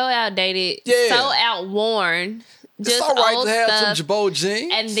that was so outdated, Yeah. so outworn It's all right old to have stuff. some Jabot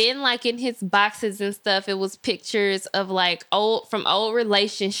jeans. And then, like, in his boxes and stuff, it was pictures of, like, old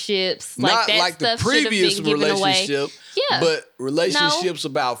relationships. Like, not that like the stuff should have previous been given away. relationship. Yeah. But relationships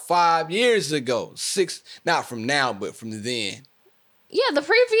about 5 years ago. 6, not from now, but from then. Yeah, the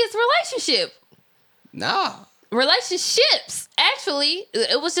previous relationship. Nah. Relationships. Actually,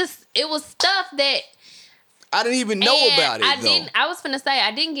 it was stuff that I didn't even know about it, though. I was finna say,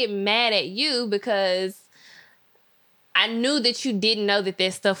 I didn't get mad at you because I knew that you didn't know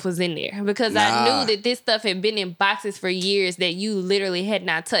that stuff was in there. Because I knew that this stuff had been in boxes for years that you literally had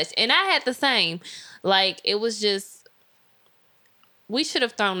not touched. And I had the same. Like, it was just, we should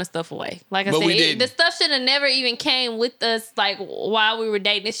have thrown the stuff away. Like I But we said, didn't. the stuff should have never even came with us, like, while we were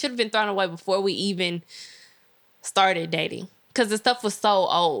dating. It should have been thrown away before we even started dating. Because the stuff was so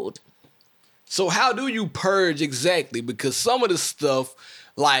old. So how do you purge exactly? Because some of the stuff,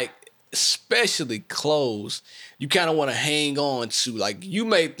 like, especially clothes, you kind of want to hang on to. Like, you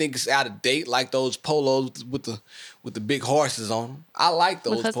may think it's out of date, like those polos with the big horses on them. I like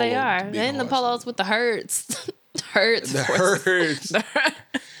those Because polos. they are. with the big And the horses. polos with the herds. herds. The horses. herds.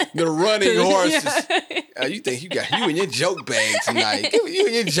 The running horses. You think you in your joke bag tonight. You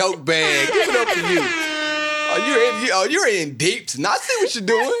in your joke bag. Give it up to you. You're in deep tonight. I see what you're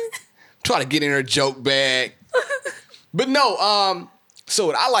doing. Try to get in her joke bag. But no, so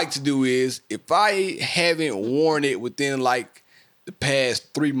what I like to do is, if I haven't worn it within like the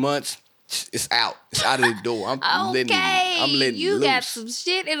past 3 months, it's out. It's out of the door. I'm letting it you loose. got some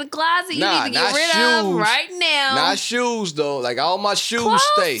shit in the closet Nah, you need to not get rid of shoes. right now. Not shoes though. Like all my shoes Clothes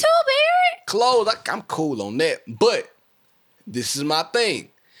stay. too, Barrett. Clothes, I'm cool on that. But this is my thing.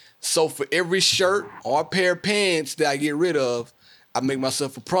 So for every shirt or pair of pants that I get rid of, I make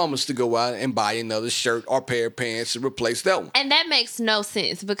myself a promise to go out and buy another shirt or pair of pants to replace that one. And that makes no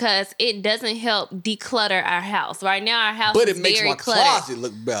sense because it doesn't help declutter our house. Right now, our house But is it makes very my cluttered. closet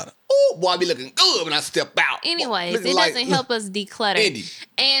look better. Oh, boy, I be looking good when I step out. Anyways, Looking it like- doesn't help us declutter. Indy.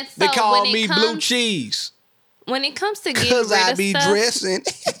 And so They call when me it blue comes, cheese. when it comes to getting Because rid I of be stuff, dressing.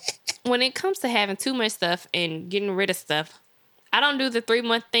 when it comes to having too much stuff and getting rid of stuff, I don't do the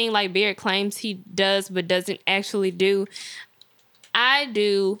 3-month thing like Barrett claims he does but doesn't actually do. I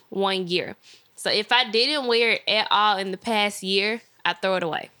do 1 year. So if I didn't wear it at all in the past year, I throw it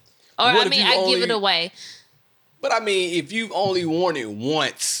away. Or What I if mean, you I only- give it away. But I mean, if you've only worn it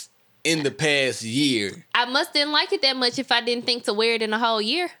once in the past year. I must didn't like it that much if I didn't think to wear it in a whole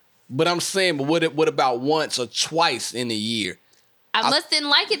year. But I'm saying, but what about once or twice in a year? I must didn't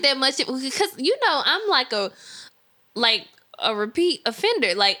like it that much because I'm like a repeat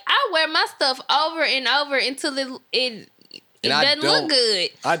offender. Like I wear my stuff over and over until it And I doesn't don't. look good.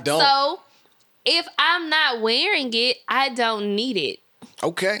 I don't. So if I'm not wearing it, I don't need it.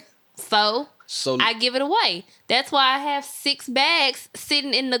 Okay. So So I give it away. That's why I have 6 bags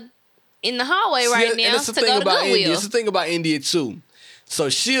sitting in the hallway right and now that's to the go thing to about India. Goodwill. It's the thing about India too. So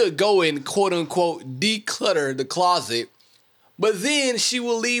she'll go and quote unquote declutter the closet, but then she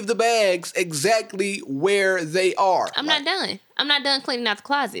will leave the bags exactly where they are. I'm not done. I'm not done cleaning out the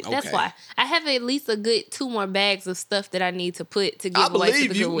closet. That's Okay. why. I have at least a good 2 more bags of stuff that I need to put to I give away to believe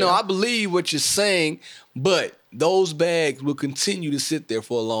the you. Goodwill. No, I believe what you're saying, but those bags will continue to sit there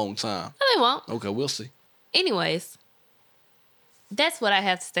for a long time. No, they won't. Okay, we'll see. Anyways, that's what I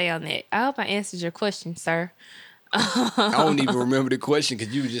have to say on that. I hope I answered your question, sir. I don't even remember the question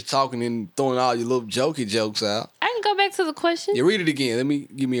because you were just talking and throwing all your little jokey jokes out. I can go back to the question. Yeah, read it again.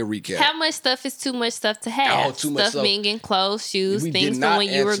 Give me a recap. How much stuff is too much stuff to have? Oh, too much stuff. Meaning clothes, shoes, We things did from not when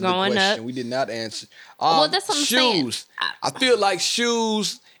you were answer the growing up. question. We did not answer. Well, that's what I'm saying. Shoes. I feel like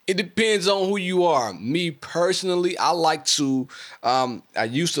shoes, it depends on who you are. Me personally, I like to, I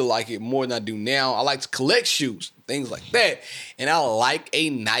used to like it more than I do now. I like to collect shoes, things like that. And I like a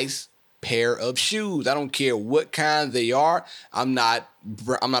nice pair of shoes. I don't care what kind they are. I'm not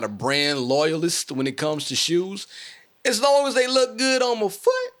a brand loyalist when it comes to shoes. As long as they look good on my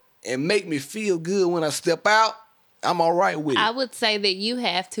foot and make me feel good when I step out, I'm all right with it. I would say that you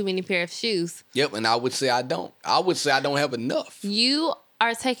have too many pair of shoes. Yep, and I would say I don't. I would say I don't have enough. You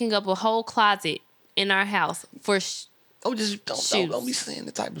are taking up a whole closet in our house for Don't be saying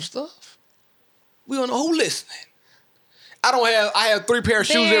the type of stuff. We don't know who listening. I have 3 pair of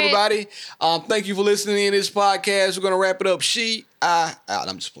shoes, Barrett. everybody. Thank you for listening in this podcast. We're gonna wrap it up.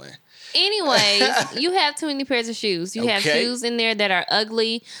 I'm just playing. Anyways, you have too many pairs of shoes. You have Okay. shoes in there that are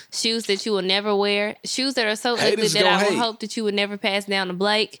ugly, shoes that you will never wear, shoes that are so Haters ugly that I gonna would hate. hope that you would never pass down to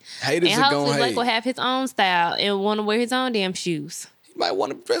Blake. Haters and are hopefully gonna Blake hate. will have his own style and want to wear his own damn shoes. You might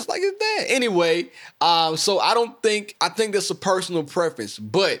want to dress like his dad. Anyway, so I think that's a personal preference,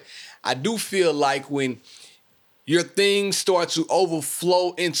 but I do feel like when your things start to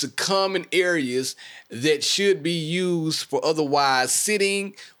overflow into common areas that should be used for otherwise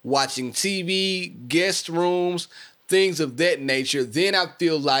sitting, watching TV, guest rooms, things of that nature, then I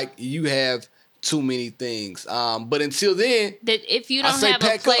feel like you have too many things. But until then, That if you I don't say have a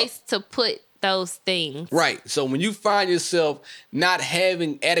pack place to put those things. right. So when you find yourself not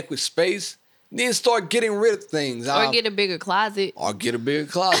having adequate space, then start getting rid of things. Or get a bigger closet. Or get a bigger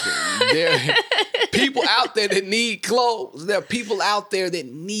closet. There are people out there that need clothes. There are people out there that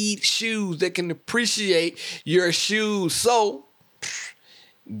need shoes, that can appreciate your shoes. So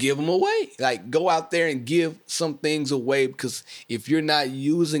give them away. Like, go out there and give some things away, because if you're not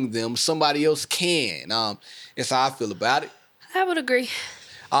using them, somebody else can. That's how I feel about it. I would agree.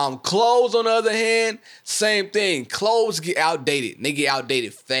 Clothes, on the other hand, same thing. Clothes get outdated. And they get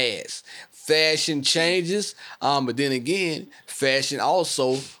outdated fast. Fashion changes, but then again, fashion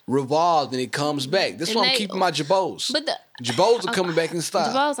also revolves and it comes back. That's why I'm keeping my Jabos. But the Jabos are coming back in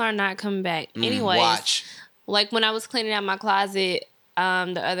style. Jabos are not coming back. Anyways, Watch. like when I was cleaning out my closet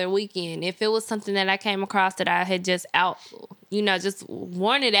the other weekend, if it was something that I came across that I had just just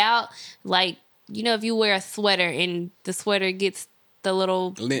worn it out, like, if you wear a sweater and the sweater gets the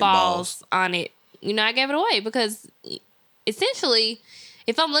little Lint balls on it, I gave it away, because essentially,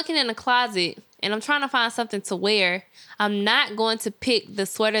 if I'm looking in a closet and I'm trying to find something to wear, I'm not going to pick the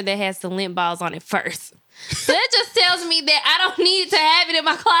sweater that has the lint balls on it first. So that just tells me that I don't need to have it in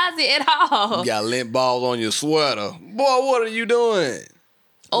my closet at all. You got lint balls on your sweater. Boy, what are you doing? Lint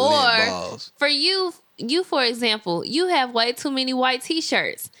Or balls. for you, for example, you have way too many white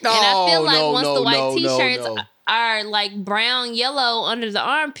t-shirts. No, and I feel like no, once no, the white no, t-shirts no. are like brown, yellow under the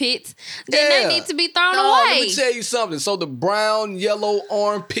armpits, then Yeah. they need to be thrown No, away. let me tell you something. So the brown, yellow,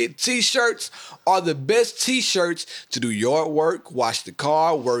 armpit t-shirts are the best t-shirts to do yard work, wash the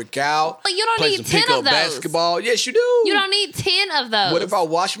car, work out. But you don't play need some 10 pickup of those. basketball. Yes, you do. You don't need 10 of those. What if I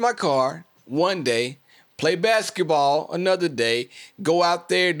wash my car one day, play basketball another day, go out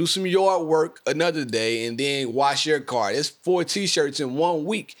there, do some yard work another day, and then wash your car? That's 4 t-shirts in 1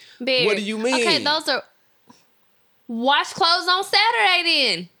 week. Beard. What do you mean? Okay, those are wash clothes on Saturday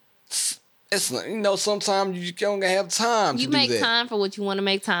then. It's not, sometimes you don't have time You to do make that. time for what you want to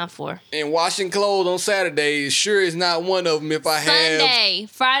make time for. And washing clothes on Saturday sure is not one of them. If I have, Sunday,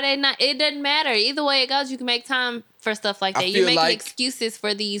 Friday night, it doesn't matter. Either way it goes, you can make time for stuff like I that. feel You're making like excuses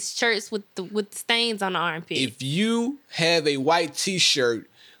for these shirts with stains on the armpit. if you have a white t-shirt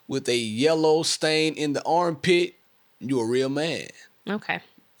with a yellow stain in the armpit, you're a real man. Okay.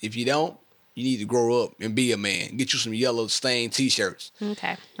 If you don't, you need to grow up and be a man. Get you some yellow stained t-shirts.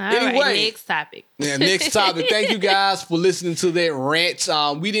 Okay. All right. Anyway. Next topic. Now, next topic. Thank you guys for listening to that rant.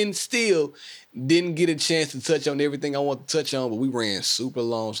 We didn't get a chance to touch on everything I want to touch on, but we ran super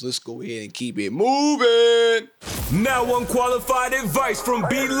long, so let's go ahead and keep it moving. Now unqualified advice from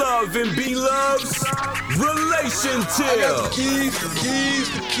B Love and B Love's Relation I got Tip.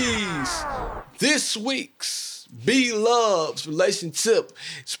 the keys. This week's B Love's Relation Tip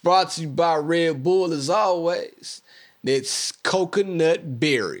is brought to you by Red Bull, as always. That's coconut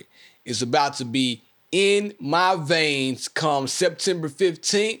berry. It's about to be in my veins come September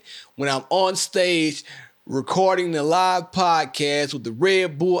 15th when I'm on stage recording the live podcast with the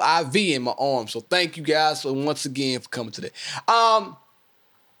Red Bull IV in my arm. So thank you guys once again for coming today.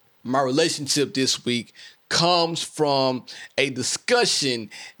 My relationship this week comes from a discussion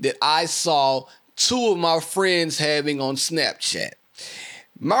that I saw 2 of my friends having on Snapchat.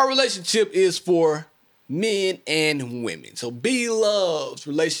 My relationship is for men and women. So B Love's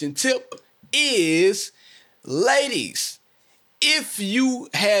relation tip is, ladies, if you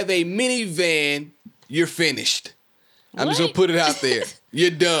have a minivan, you're finished. I'm just gonna put it out there.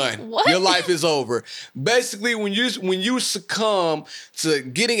 You're done. What? Your life is over. Basically, when you succumb to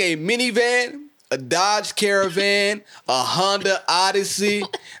getting a minivan, a Dodge Caravan, a Honda Odyssey,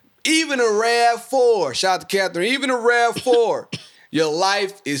 even a RAV4, shout out to Catherine, even a RAV4, your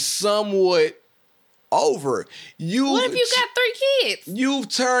life is somewhat over. What if you got 3 kids? You've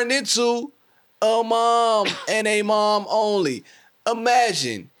turned into a mom and a mom only.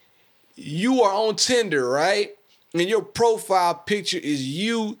 Imagine you are on Tinder, right? And your profile picture is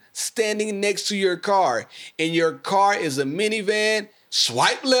you standing next to your car, and your car is a minivan.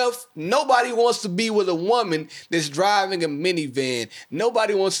 Swipe left. Nobody wants to be with a woman that's driving a minivan.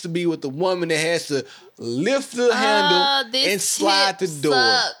 Nobody wants to be with a woman that has to lift the handle This and slide the tip door.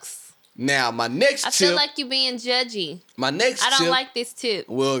 Sucks. Now, my next I tip. feel like you're being judgy. My next I don't tip. like this tip.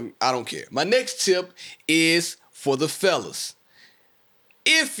 Well, I don't care. My next tip is for the fellas.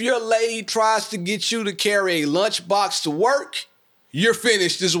 If your lady tries to get you to carry a lunchbox to work, you're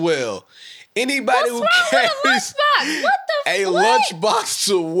finished as well. Anybody What's who wrong with carries a lunchbox? What the a what? lunchbox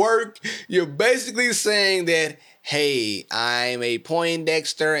to work, you're basically saying that, hey, I'm a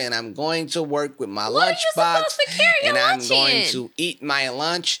Poindexter and I'm going to work with my What are you lunchbox supposed to carry your and I'm lunch going in? to eat my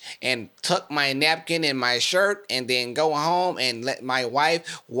lunch and tuck my napkin in my shirt and then go home and let my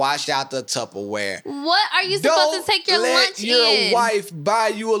wife wash out the Tupperware. What are you supposed to take your let lunch your in? wife buy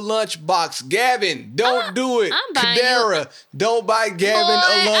you a lunchbox. Gavin, don't do it. I'm buying you- Kadera, don't buy Gavin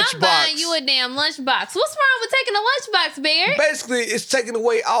Boy, a lunchbox. I'm buying you a damn lunchbox. What's wrong with taking a lunchbox, Bear? Basically, it's taking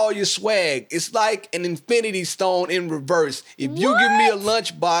away all your swag. It's like an infinity stone in reverse. If you give me a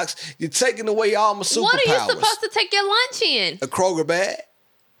lunchbox, you're taking away all my superpowers. What are you supposed to take your lunch in? A Kroger bag.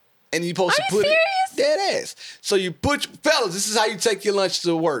 And you're supposed Are to you put serious? it dead ass. So you put, fellas, this is how you take your lunch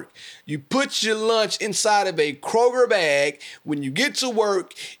to work. You put your lunch inside of a Kroger bag. When you get to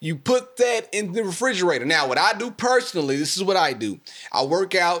work, you put that in the refrigerator. Now, what I do personally, this is what I do. I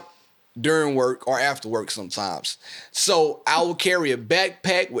work out during work or after work sometimes. So I will carry a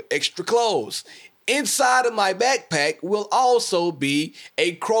backpack with extra clothes. Inside of my backpack will also be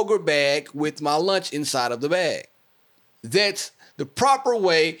a Kroger bag with my lunch inside of the bag. That's the proper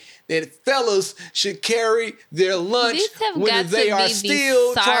way that fellas should carry their lunch These have when got they to are be the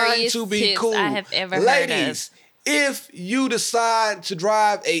still trying sorriest to be tips cool. I have ever heard of. Ladies, if you decide to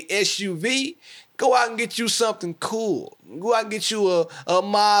drive a SUV, go out and get you something cool. Go out and get you a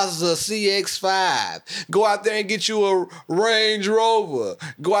Mazda CX-5. Go out there and get you a Range Rover.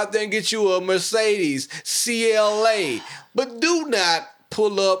 Go out there and get you a Mercedes CLA. But do not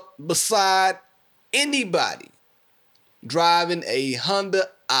pull up beside anybody driving a Honda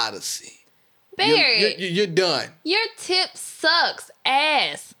Odyssey. Barry, You're done. your tip sucks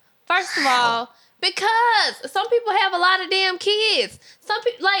ass. First of all, because some people have a lot of damn kids. Some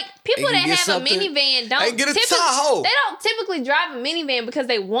people, like people They that can get have something- a minivan, don't they can get a typically, Tahoe. They don't typically drive a minivan because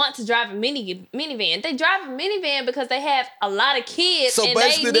they want to drive a minivan. They drive a minivan because they have a lot of kids. So and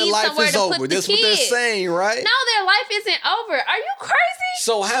basically they their need life somewhere is to over. Put the That's what they're kids. saying, right? No, their life isn't over. Are you crazy?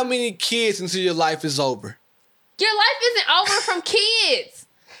 So how many kids until your life is over? Your life isn't over from kids.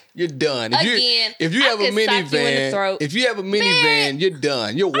 You're done. Again, if you I have a could sock you in the minivan, throat. if you have a minivan, you're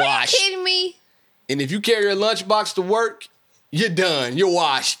done. You're Are you washed. kidding me? And if you carry a lunchbox to work, you're done. You're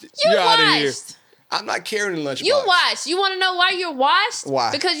washed. You You're out of here. washed. I'm not carrying a lunchbox. You washed. You want to know why you're washed? Why?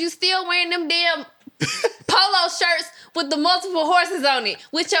 Because you still wearing them damn polo shirts with the multiple horses on it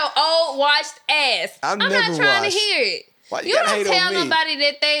with your old washed ass. I'm not never trying washed. to hear it. Why you You gotta don't hate on tell me? nobody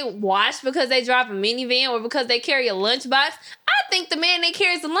that they wash because they drive a minivan or because they carry a lunchbox. I think the man that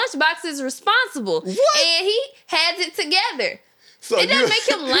carries the lunchbox is responsible. What? And he has it together. So It doesn't you- make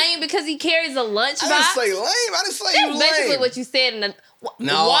him lame because he carries a lunchbox. I didn't say lame. I didn't say you That's basically lame. what you said in the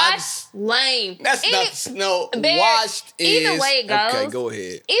No, wash, lame. That's Any- not no. Bear, Washed is either way it goes. Okay, go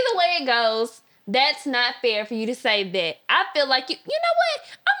ahead. Either way it goes, that's not fair for you to say that. I feel like you know what?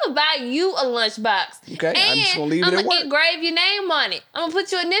 I'm gonna buy you a lunchbox. Okay, and I'm just gonna leave it I'm at work. engrave your name on it. I'm gonna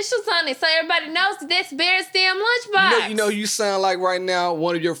put your initials on it so everybody knows that that's Bear's damn lunchbox. You know, you sound like right now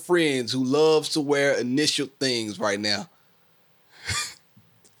one of your friends who loves to wear initial things right now.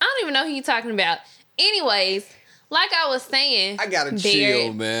 I don't even know who you're talking about. Anyways, like I was saying, I gotta Bear,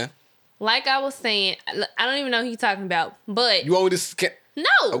 chill, man. Like I was saying, I don't even know who you're talking about, but You want me to?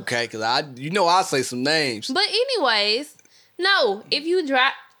 no. Okay, because I'll say some names. But anyways, no. If you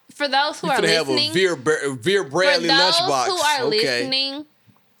drive, for those who You are finna have a listening, Veer for Bradley those lunchbox. who are Okay. listening,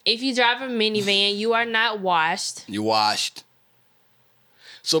 if you drive a minivan, you are not washed. You washed.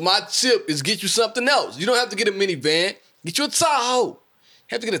 So my tip is get you something else. You don't have to get a minivan. Get you a Tahoe. You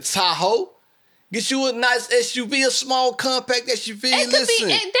have to get a Tahoe. Get you a nice SUV, a small compact SUV. Listen.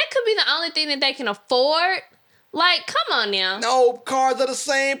 That could be the only thing that they can afford. Like, come on now. No, cars are the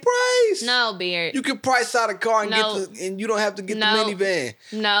same price. No, Beard. You can price out a car and No. and you don't have to get No. the minivan.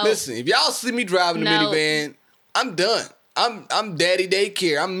 No. Listen, if y'all see me driving the No. minivan, I'm done. I'm daddy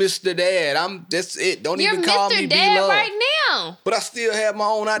daycare. I'm Mr. Dad. That's it. Don't You're even call me Mr. Dad B-Love. right now. But I still have my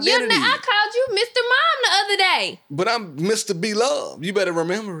own You're identity. not, I called you Mr. Mom the other day. But I'm Mr. B-Love. You better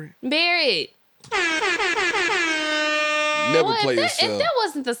remember it. Beard. Never Well, play if yourself. that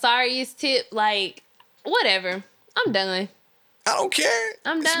wasn't the sorriest tip, like, whatever. I'm done. I don't care.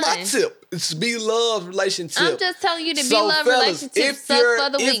 I'm It's my done. tip. It's B-Love relationship. I'm just telling you that So, B-Love fellas, relationships suck for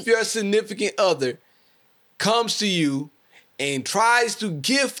the if week. your significant other comes to you and tries to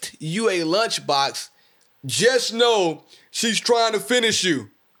gift you a lunchbox, just know she's trying to finish you.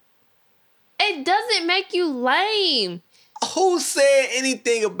 It doesn't make you lame. Who said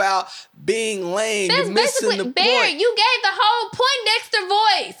anything about being lame? That's You're missing basically the Barry. point. You gave the whole Poindexter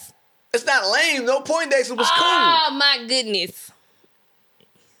voice. It's not lame. No, Poindexter was cool. Oh my goodness.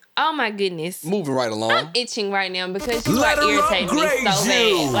 Oh my goodness. Moving right along. I'm itching right now because you Let are her irritating me upgrade so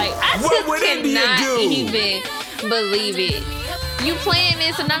you. bad. Like, I What just would India cannot do? even believe it. You playing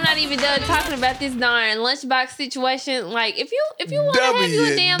this and I'm not even done talking about this darn lunchbox situation. Like, if you want to have you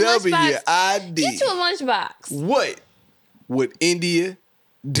a damn lunchbox, WID. get you a lunchbox. What would India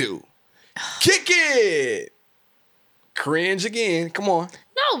do? Kick it. Cringe again. Come on.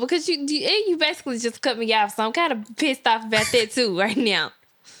 No, because you basically just cut me off, so I'm kind of pissed off about that too right now.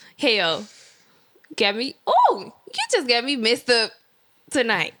 Hell, got me. Oh, you just got me messed up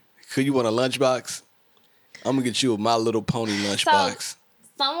tonight. Could you want a lunchbox? I'm gonna get you a My Little Pony lunchbox.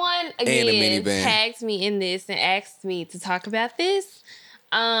 Someone And a again minivan. tagged me in this and asked me to talk about this.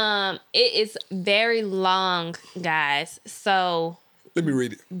 It is very long, guys. So Let me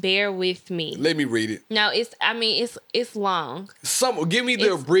read it. bear with me. Let me read it. No, it's long. Give me the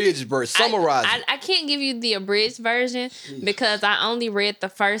It's- abridged verse. Summarize it. I can't give you the abridged version because I only read the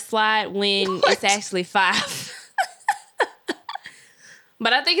first slide when it's actually 5.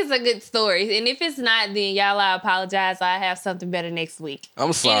 But I think it's a good story. And if it's not, then y'all, I apologize. I have something better next week.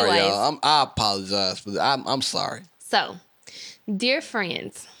 I'm sorry, Anyways. y'all. I apologize for that. I'm sorry. So, dear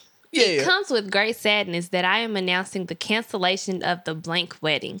friends, Yeah. it comes with great sadness that I am announcing the cancellation of the blank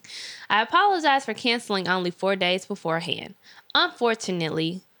wedding. I apologize for canceling only 4 days beforehand.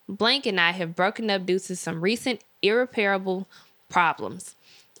 Unfortunately, blank and I have broken up due to some recent irreparable problems.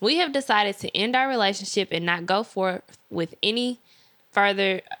 We have decided to end our relationship and not go forth with any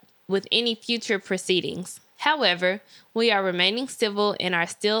future proceedings. However, we are remaining civil and are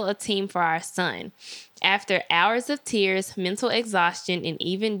still a team for our son. After hours of tears, mental exhaustion, and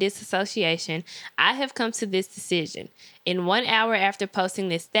even disassociation, I have come to this decision. In 1 hour after posting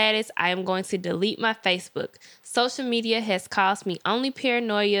this status, I am going to delete my Facebook. Social media has caused me only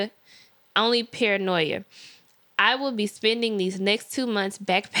paranoia. I will be spending these next 2 months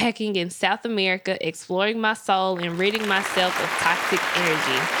backpacking in South America, exploring my soul and ridding myself of toxic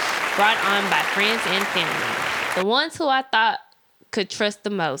energy brought on by friends and family, the ones who I thought could trust the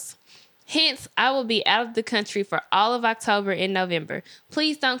most. Hence, I will be out of the country for all of October and November.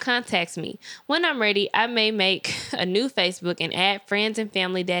 Please don't contact me. When I'm ready, I may make a new Facebook and add friends and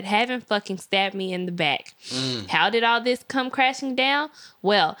family that haven't fucking stabbed me in the back. How did all this come crashing down?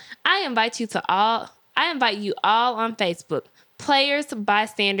 Well, I invite you all on Facebook, players,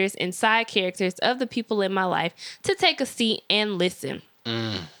 bystanders, and side characters of the people in my life, to take a seat and listen.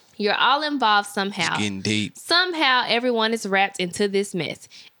 You're all involved somehow. It's getting deep. Somehow everyone is wrapped into this mess.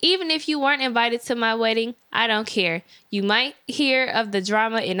 Even if you weren't invited to my wedding, I don't care. You might hear of the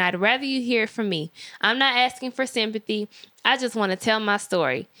drama and I'd rather you hear it from me. I'm not asking for sympathy. I just want to tell my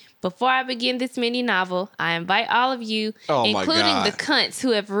story. Before I begin this mini novel, I invite all of you, Oh my including God. the cunts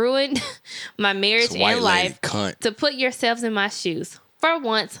who have ruined my marriage It's a white and lady life, cunt. to put yourselves in my shoes. For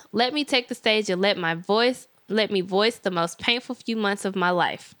once, let me take the stage and let me voice the most painful few months of my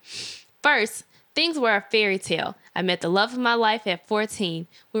life. First, things were a fairy tale. I met the love of my life at 14.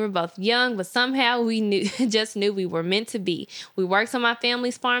 We were both young, but somehow we just knew we were meant to be. We worked on my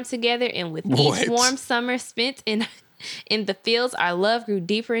family's farm together, and with What? each warm summer spent in the fields, our love grew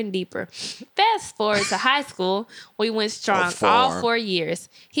deeper and deeper. Fast forward to high school, we went strong A farm. all 4 years.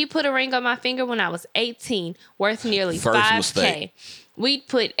 He put a ring on my finger when I was 18, worth nearly First $5K. mistake. We'd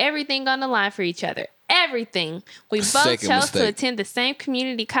put everything on the line for each other. Everything. We both Second chose to mistake. attend the same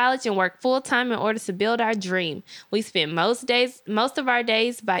community college and work full time in order to build our dream. We spent most of our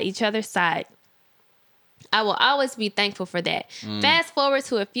days by each other's side. I will always be thankful for that. Fast forward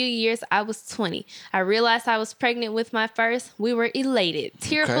to a few years, I was 20. I realized I was pregnant with my first. We were elated,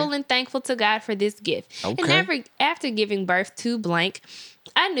 tearful, Okay. and thankful to God for this gift. Okay. And after giving birth to blank,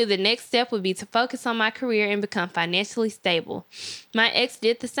 I knew the next step would be to focus on my career and become financially stable. My ex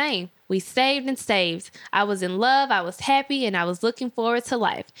did the same. We saved and saved. I was in love, I was happy, and I was looking forward to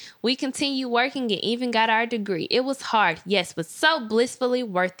life. We continued working and even got our degree. It was hard, yes, but so blissfully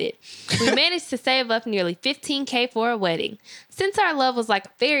worth it. We managed to save up nearly $15K for a wedding. Since our love was like a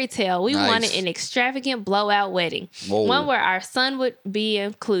fairy tale, we Nice. wanted an extravagant blowout wedding, Whoa. one where our son would be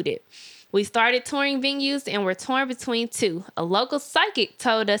included. We started touring venues and were torn between two. A local psychic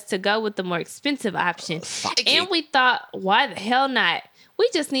told us to go with the more expensive option. Psychic? And we thought, why the hell not? We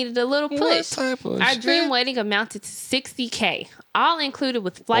just needed a little What push. type of Our shit? dream wedding amounted to $60K, all included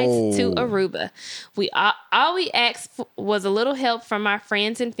with flights to Oh. Aruba. All we asked was a little help from our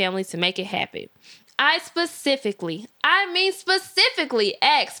friends and family to make it happen. I specifically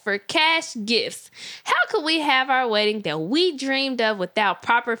asked for cash gifts. How could we have our wedding that we dreamed of without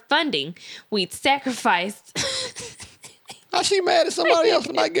proper funding? We'd sacrificed. How she mad at somebody else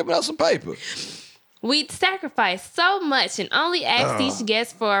for not giving us some paper? We sacrificed so much and only asked each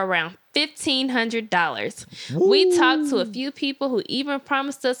guest for around $1,500. We talked to a few people who even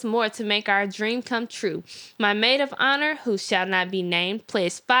promised us more to make our dream come true. My maid of honor, who shall not be named,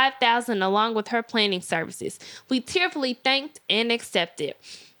 pledged $5,000 along with her planning services. We tearfully thanked and accepted.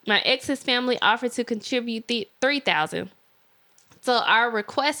 My ex's family offered to contribute $3,000. So our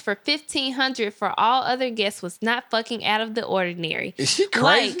request for $1,500 for all other guests was not fucking out of the ordinary. Is she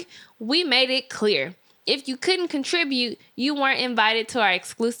crazy? Like, we made it clear. If you couldn't contribute, you weren't invited to our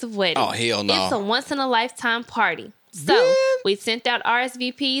exclusive wedding. Oh, hell no. It's a once-in-a-lifetime party. So, we sent out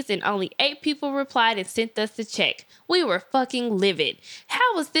RSVPs and only 8 people replied and sent us the check. We were fucking livid.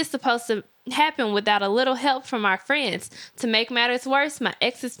 How was this supposed to happen without a little help from our friends? To make matters worse, my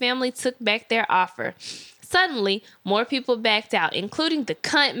ex's family took back their offer. Suddenly, more people backed out, including the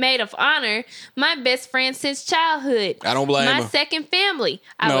cunt maid of honor, my best friend since childhood. I don't blame my her. second family.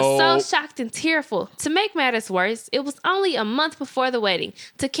 I was so shocked and tearful. To make matters worse, it was only a month before the wedding.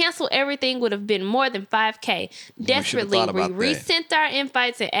 To cancel everything would have been more than $5,000. Desperately, we resent our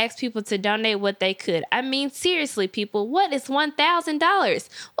invites and asked people to donate what they could. I mean, seriously, people, what is $1,000?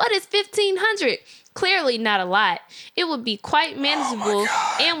 What is $1,500? Clearly not a lot. It would be quite manageable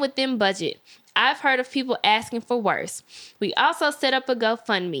and within budget. I've heard of people asking for worse. We also set up a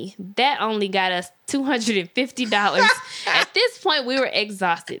GoFundMe. That only got us $250. At this point, we were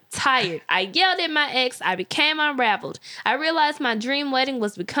exhausted, tired. I yelled at my ex. I became unraveled. I realized my dream wedding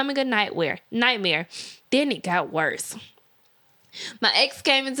was becoming a nightmare. Then it got worse. My ex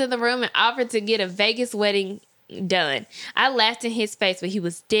came into the room and offered to get a Vegas wedding done. I laughed in his face, but he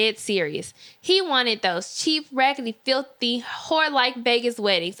was dead serious. He wanted those cheap, raggedy, filthy, whore-like Vegas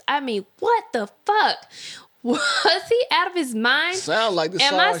weddings. I mean, what the fuck? Was he out of his mind? Sound like this.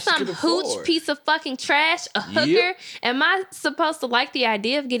 Am I some hooch piece of fucking trash? A hooker? Yep. Am I supposed to like the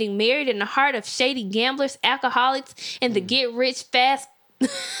idea of getting married in the heart of shady gamblers, alcoholics, and the get-rich-fast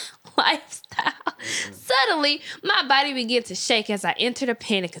lifestyle? Suddenly, my body began to shake as I entered a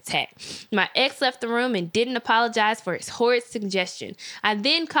panic attack. My ex left the room and didn't apologize for his horrid suggestion. I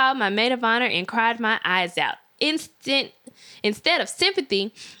then called my maid of honor and cried my eyes out. Instead of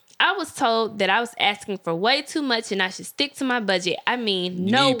sympathy, I was told that I was asking for way too much and I should stick to my budget. I mean,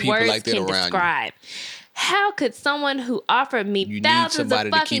 no words like can describe. How could someone who offered me thousands of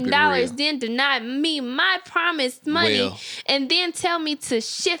fucking dollars then deny me my promised money and then tell me to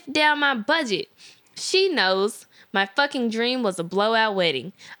shift down my budget? She knows my fucking dream was a blowout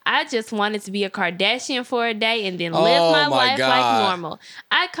wedding. I just wanted to be a Kardashian for a day and then live my life like normal.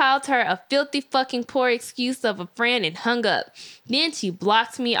 I called her a filthy fucking poor excuse of a friend and hung up. Then she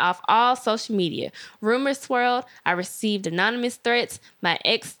blocked me off all social media. Rumors swirled. I received anonymous threats. My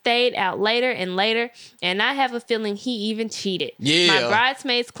ex stayed out later, and I have a feeling he even cheated. My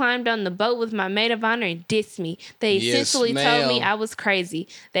bridesmaids climbed on the boat with my maid of honor and dissed me. They essentially told me I was crazy.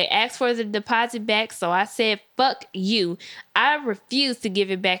 They asked for the deposit back, so I said, fuck you. I refuse to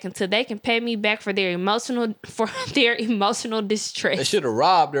give it back until they can pay me back for their emotional distress. They should have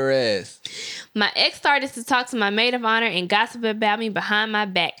robbed her ass. My ex started to talk to my maid of honor and gossip about me behind my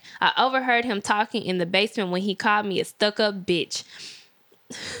back. I overheard him talking in the basement when he called me a stuck-up bitch.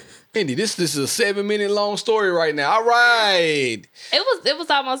 Indy, this is a 7-minute long story right now. All right. It was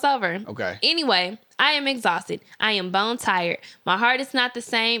almost over. Okay. Anyway, I am exhausted. I am bone tired. My heart is not the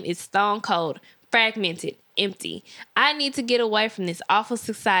same. It's stone cold, fragmented, empty. I need to get away from this awful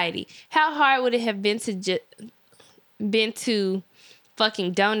society. How hard would it have been to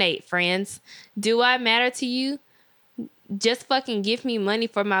fucking donate, friends? Do I matter to you? Just fucking give me money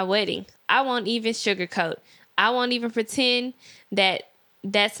for my wedding. I won't even sugarcoat. I won't even pretend that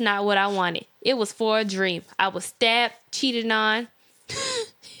that's not what I wanted. It was for a dream. I was stabbed, cheated on.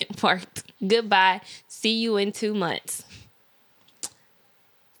 It worked. Goodbye. See you in 2 months.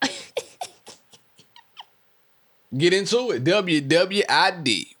 Get into it.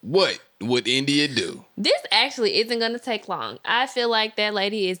 WWID. What would India do? This actually isn't going to take long. I feel like that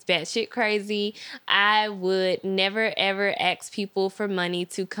lady is batshit crazy. I would never, ever ask people for money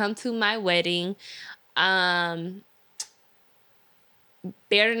to come to my wedding.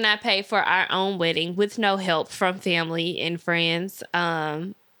 Better not pay for our own wedding with no help from family and friends.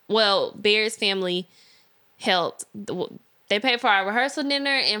 Well, Bear's family helped. They paid for our rehearsal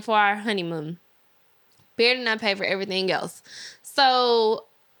dinner and for our honeymoon. Bear did not pay for everything else. So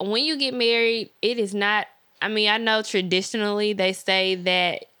when you get married, it is not, I mean, I know traditionally they say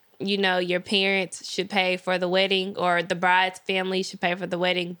that, you know, your parents should pay for the wedding or the bride's family should pay for the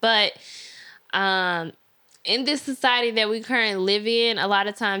wedding. But in this society that we currently live in, a lot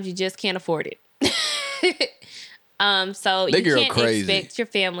of times you just can't afford it. So That you girl can't crazy. expect your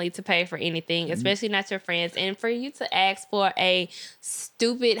family to pay for anything, especially not your friends. And for you to ask for a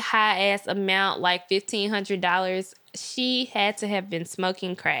stupid high ass amount like $1,500, she had to have been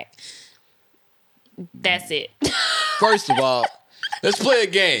smoking crack. That's it. First of all, let's play a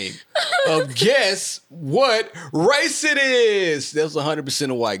game of guess what race it is. That's 100%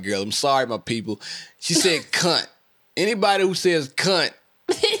 a white girl. I'm sorry, my people. She said cunt. Anybody who says cunt,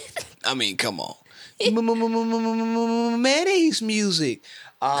 I mean, come on. Mayonnaise music.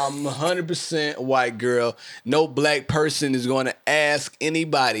 100% white girl. No black person is going to ask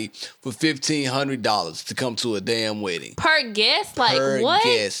anybody for $1,500 to come to a damn wedding. Per guest? Like Per what?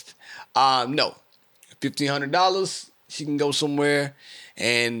 guest. No. $1,500, she can go somewhere,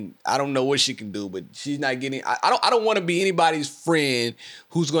 and I don't know what she can do, but she's not getting. I don't want to be anybody's friend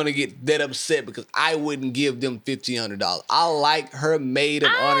who's gonna get that upset because I wouldn't give them $1,500. I like her maid of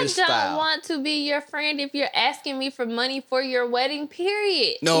honor I style. don't want to be your friend if you're asking me for money for your wedding,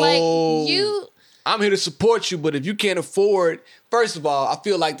 period. No. Like you. I'm here to support you, but if you can't afford, first of all, I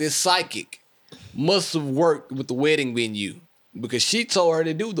feel like this psychic must have worked with the wedding venue because she told her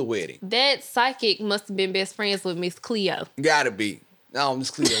to do the wedding. That psychic must have been best friends with Miss Cleo. Gotta be. No,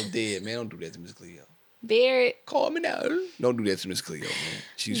 Miss Cleo dead, man. Don't do that to Miss Cleo. Barrett. Call me now. Don't do that to Miss Cleo, man.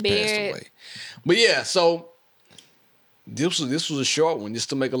 She's Barrett. passed away. But yeah, so this was a short one, just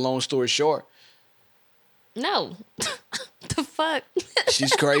to make a long story short. No. The fuck?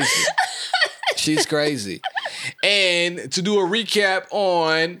 She's crazy. She's crazy. And to do a recap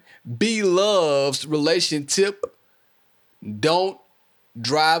on B Love's relation tip, don't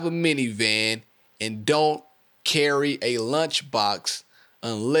drive a minivan and don't carry a lunchbox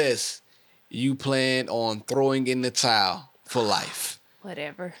unless you plan on throwing in the towel for life.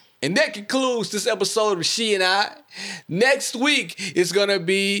 Whatever. And that concludes this episode of She and I. Next week is gonna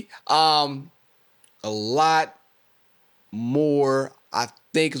be a lot more. I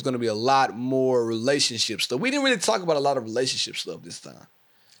think it's gonna be a lot more relationship stuff. We didn't really talk about a lot of relationship stuff this time.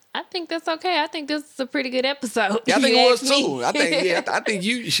 I think that's okay. I think this is a pretty good episode. Yeah, I think You it was ask me. too. I think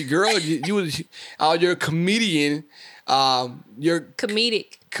you, girl, you was your comedian. Your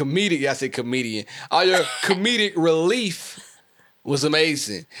Comedic. comedic. I said comedian. Your comedic relief was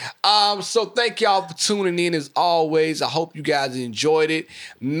amazing. So thank y'all for tuning in as always. I hope you guys enjoyed it.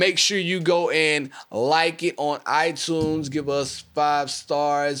 Make sure you go and like it on iTunes. Give us 5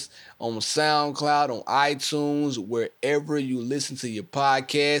 stars on SoundCloud, on iTunes, wherever you listen to your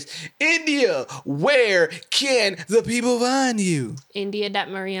podcast. India, where can the people find you?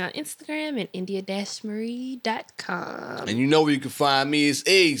 India.Marie on Instagram and India-Marie.com. And you know where you can find me. It's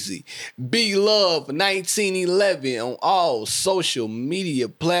easy. Be Love 1911 on all social media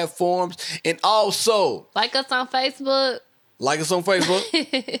platforms. And also, Like us on Facebook like us on Facebook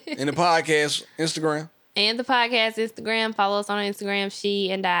and the podcast, Instagram. and the podcast Instagram. Follow us on Instagram, She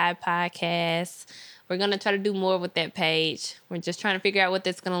and I Podcast. We're going to try to do more with that page. We're just trying to figure out what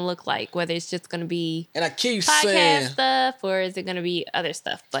that's going to look like, whether it's just going to be And I keep podcast saying, stuff or is it going to be other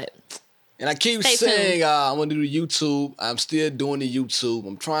stuff. But Stay saying, tuned. I'm going to do the YouTube. I'm still doing the YouTube.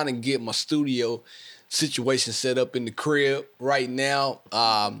 I'm trying to get my studio situation set up in the crib right now.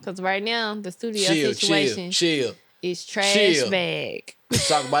 because right now, the studio situation Chill. is trash Chill. bag. Let's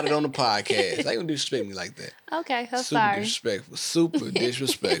talk about it on the podcast. I ain't gonna disrespect me like that. Okay, I'm Super sorry. disrespectful. Super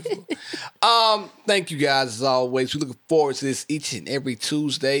disrespectful. Thank you guys as always. We're looking forward to this each and every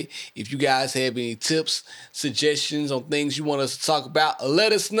Tuesday. If you guys have any tips, suggestions on things you want us to talk about,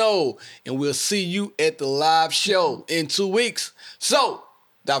 let us know. And we'll see you at the live show in 2 weeks. So,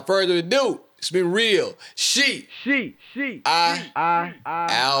 without further ado, it's been real. I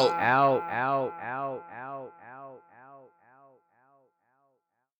out.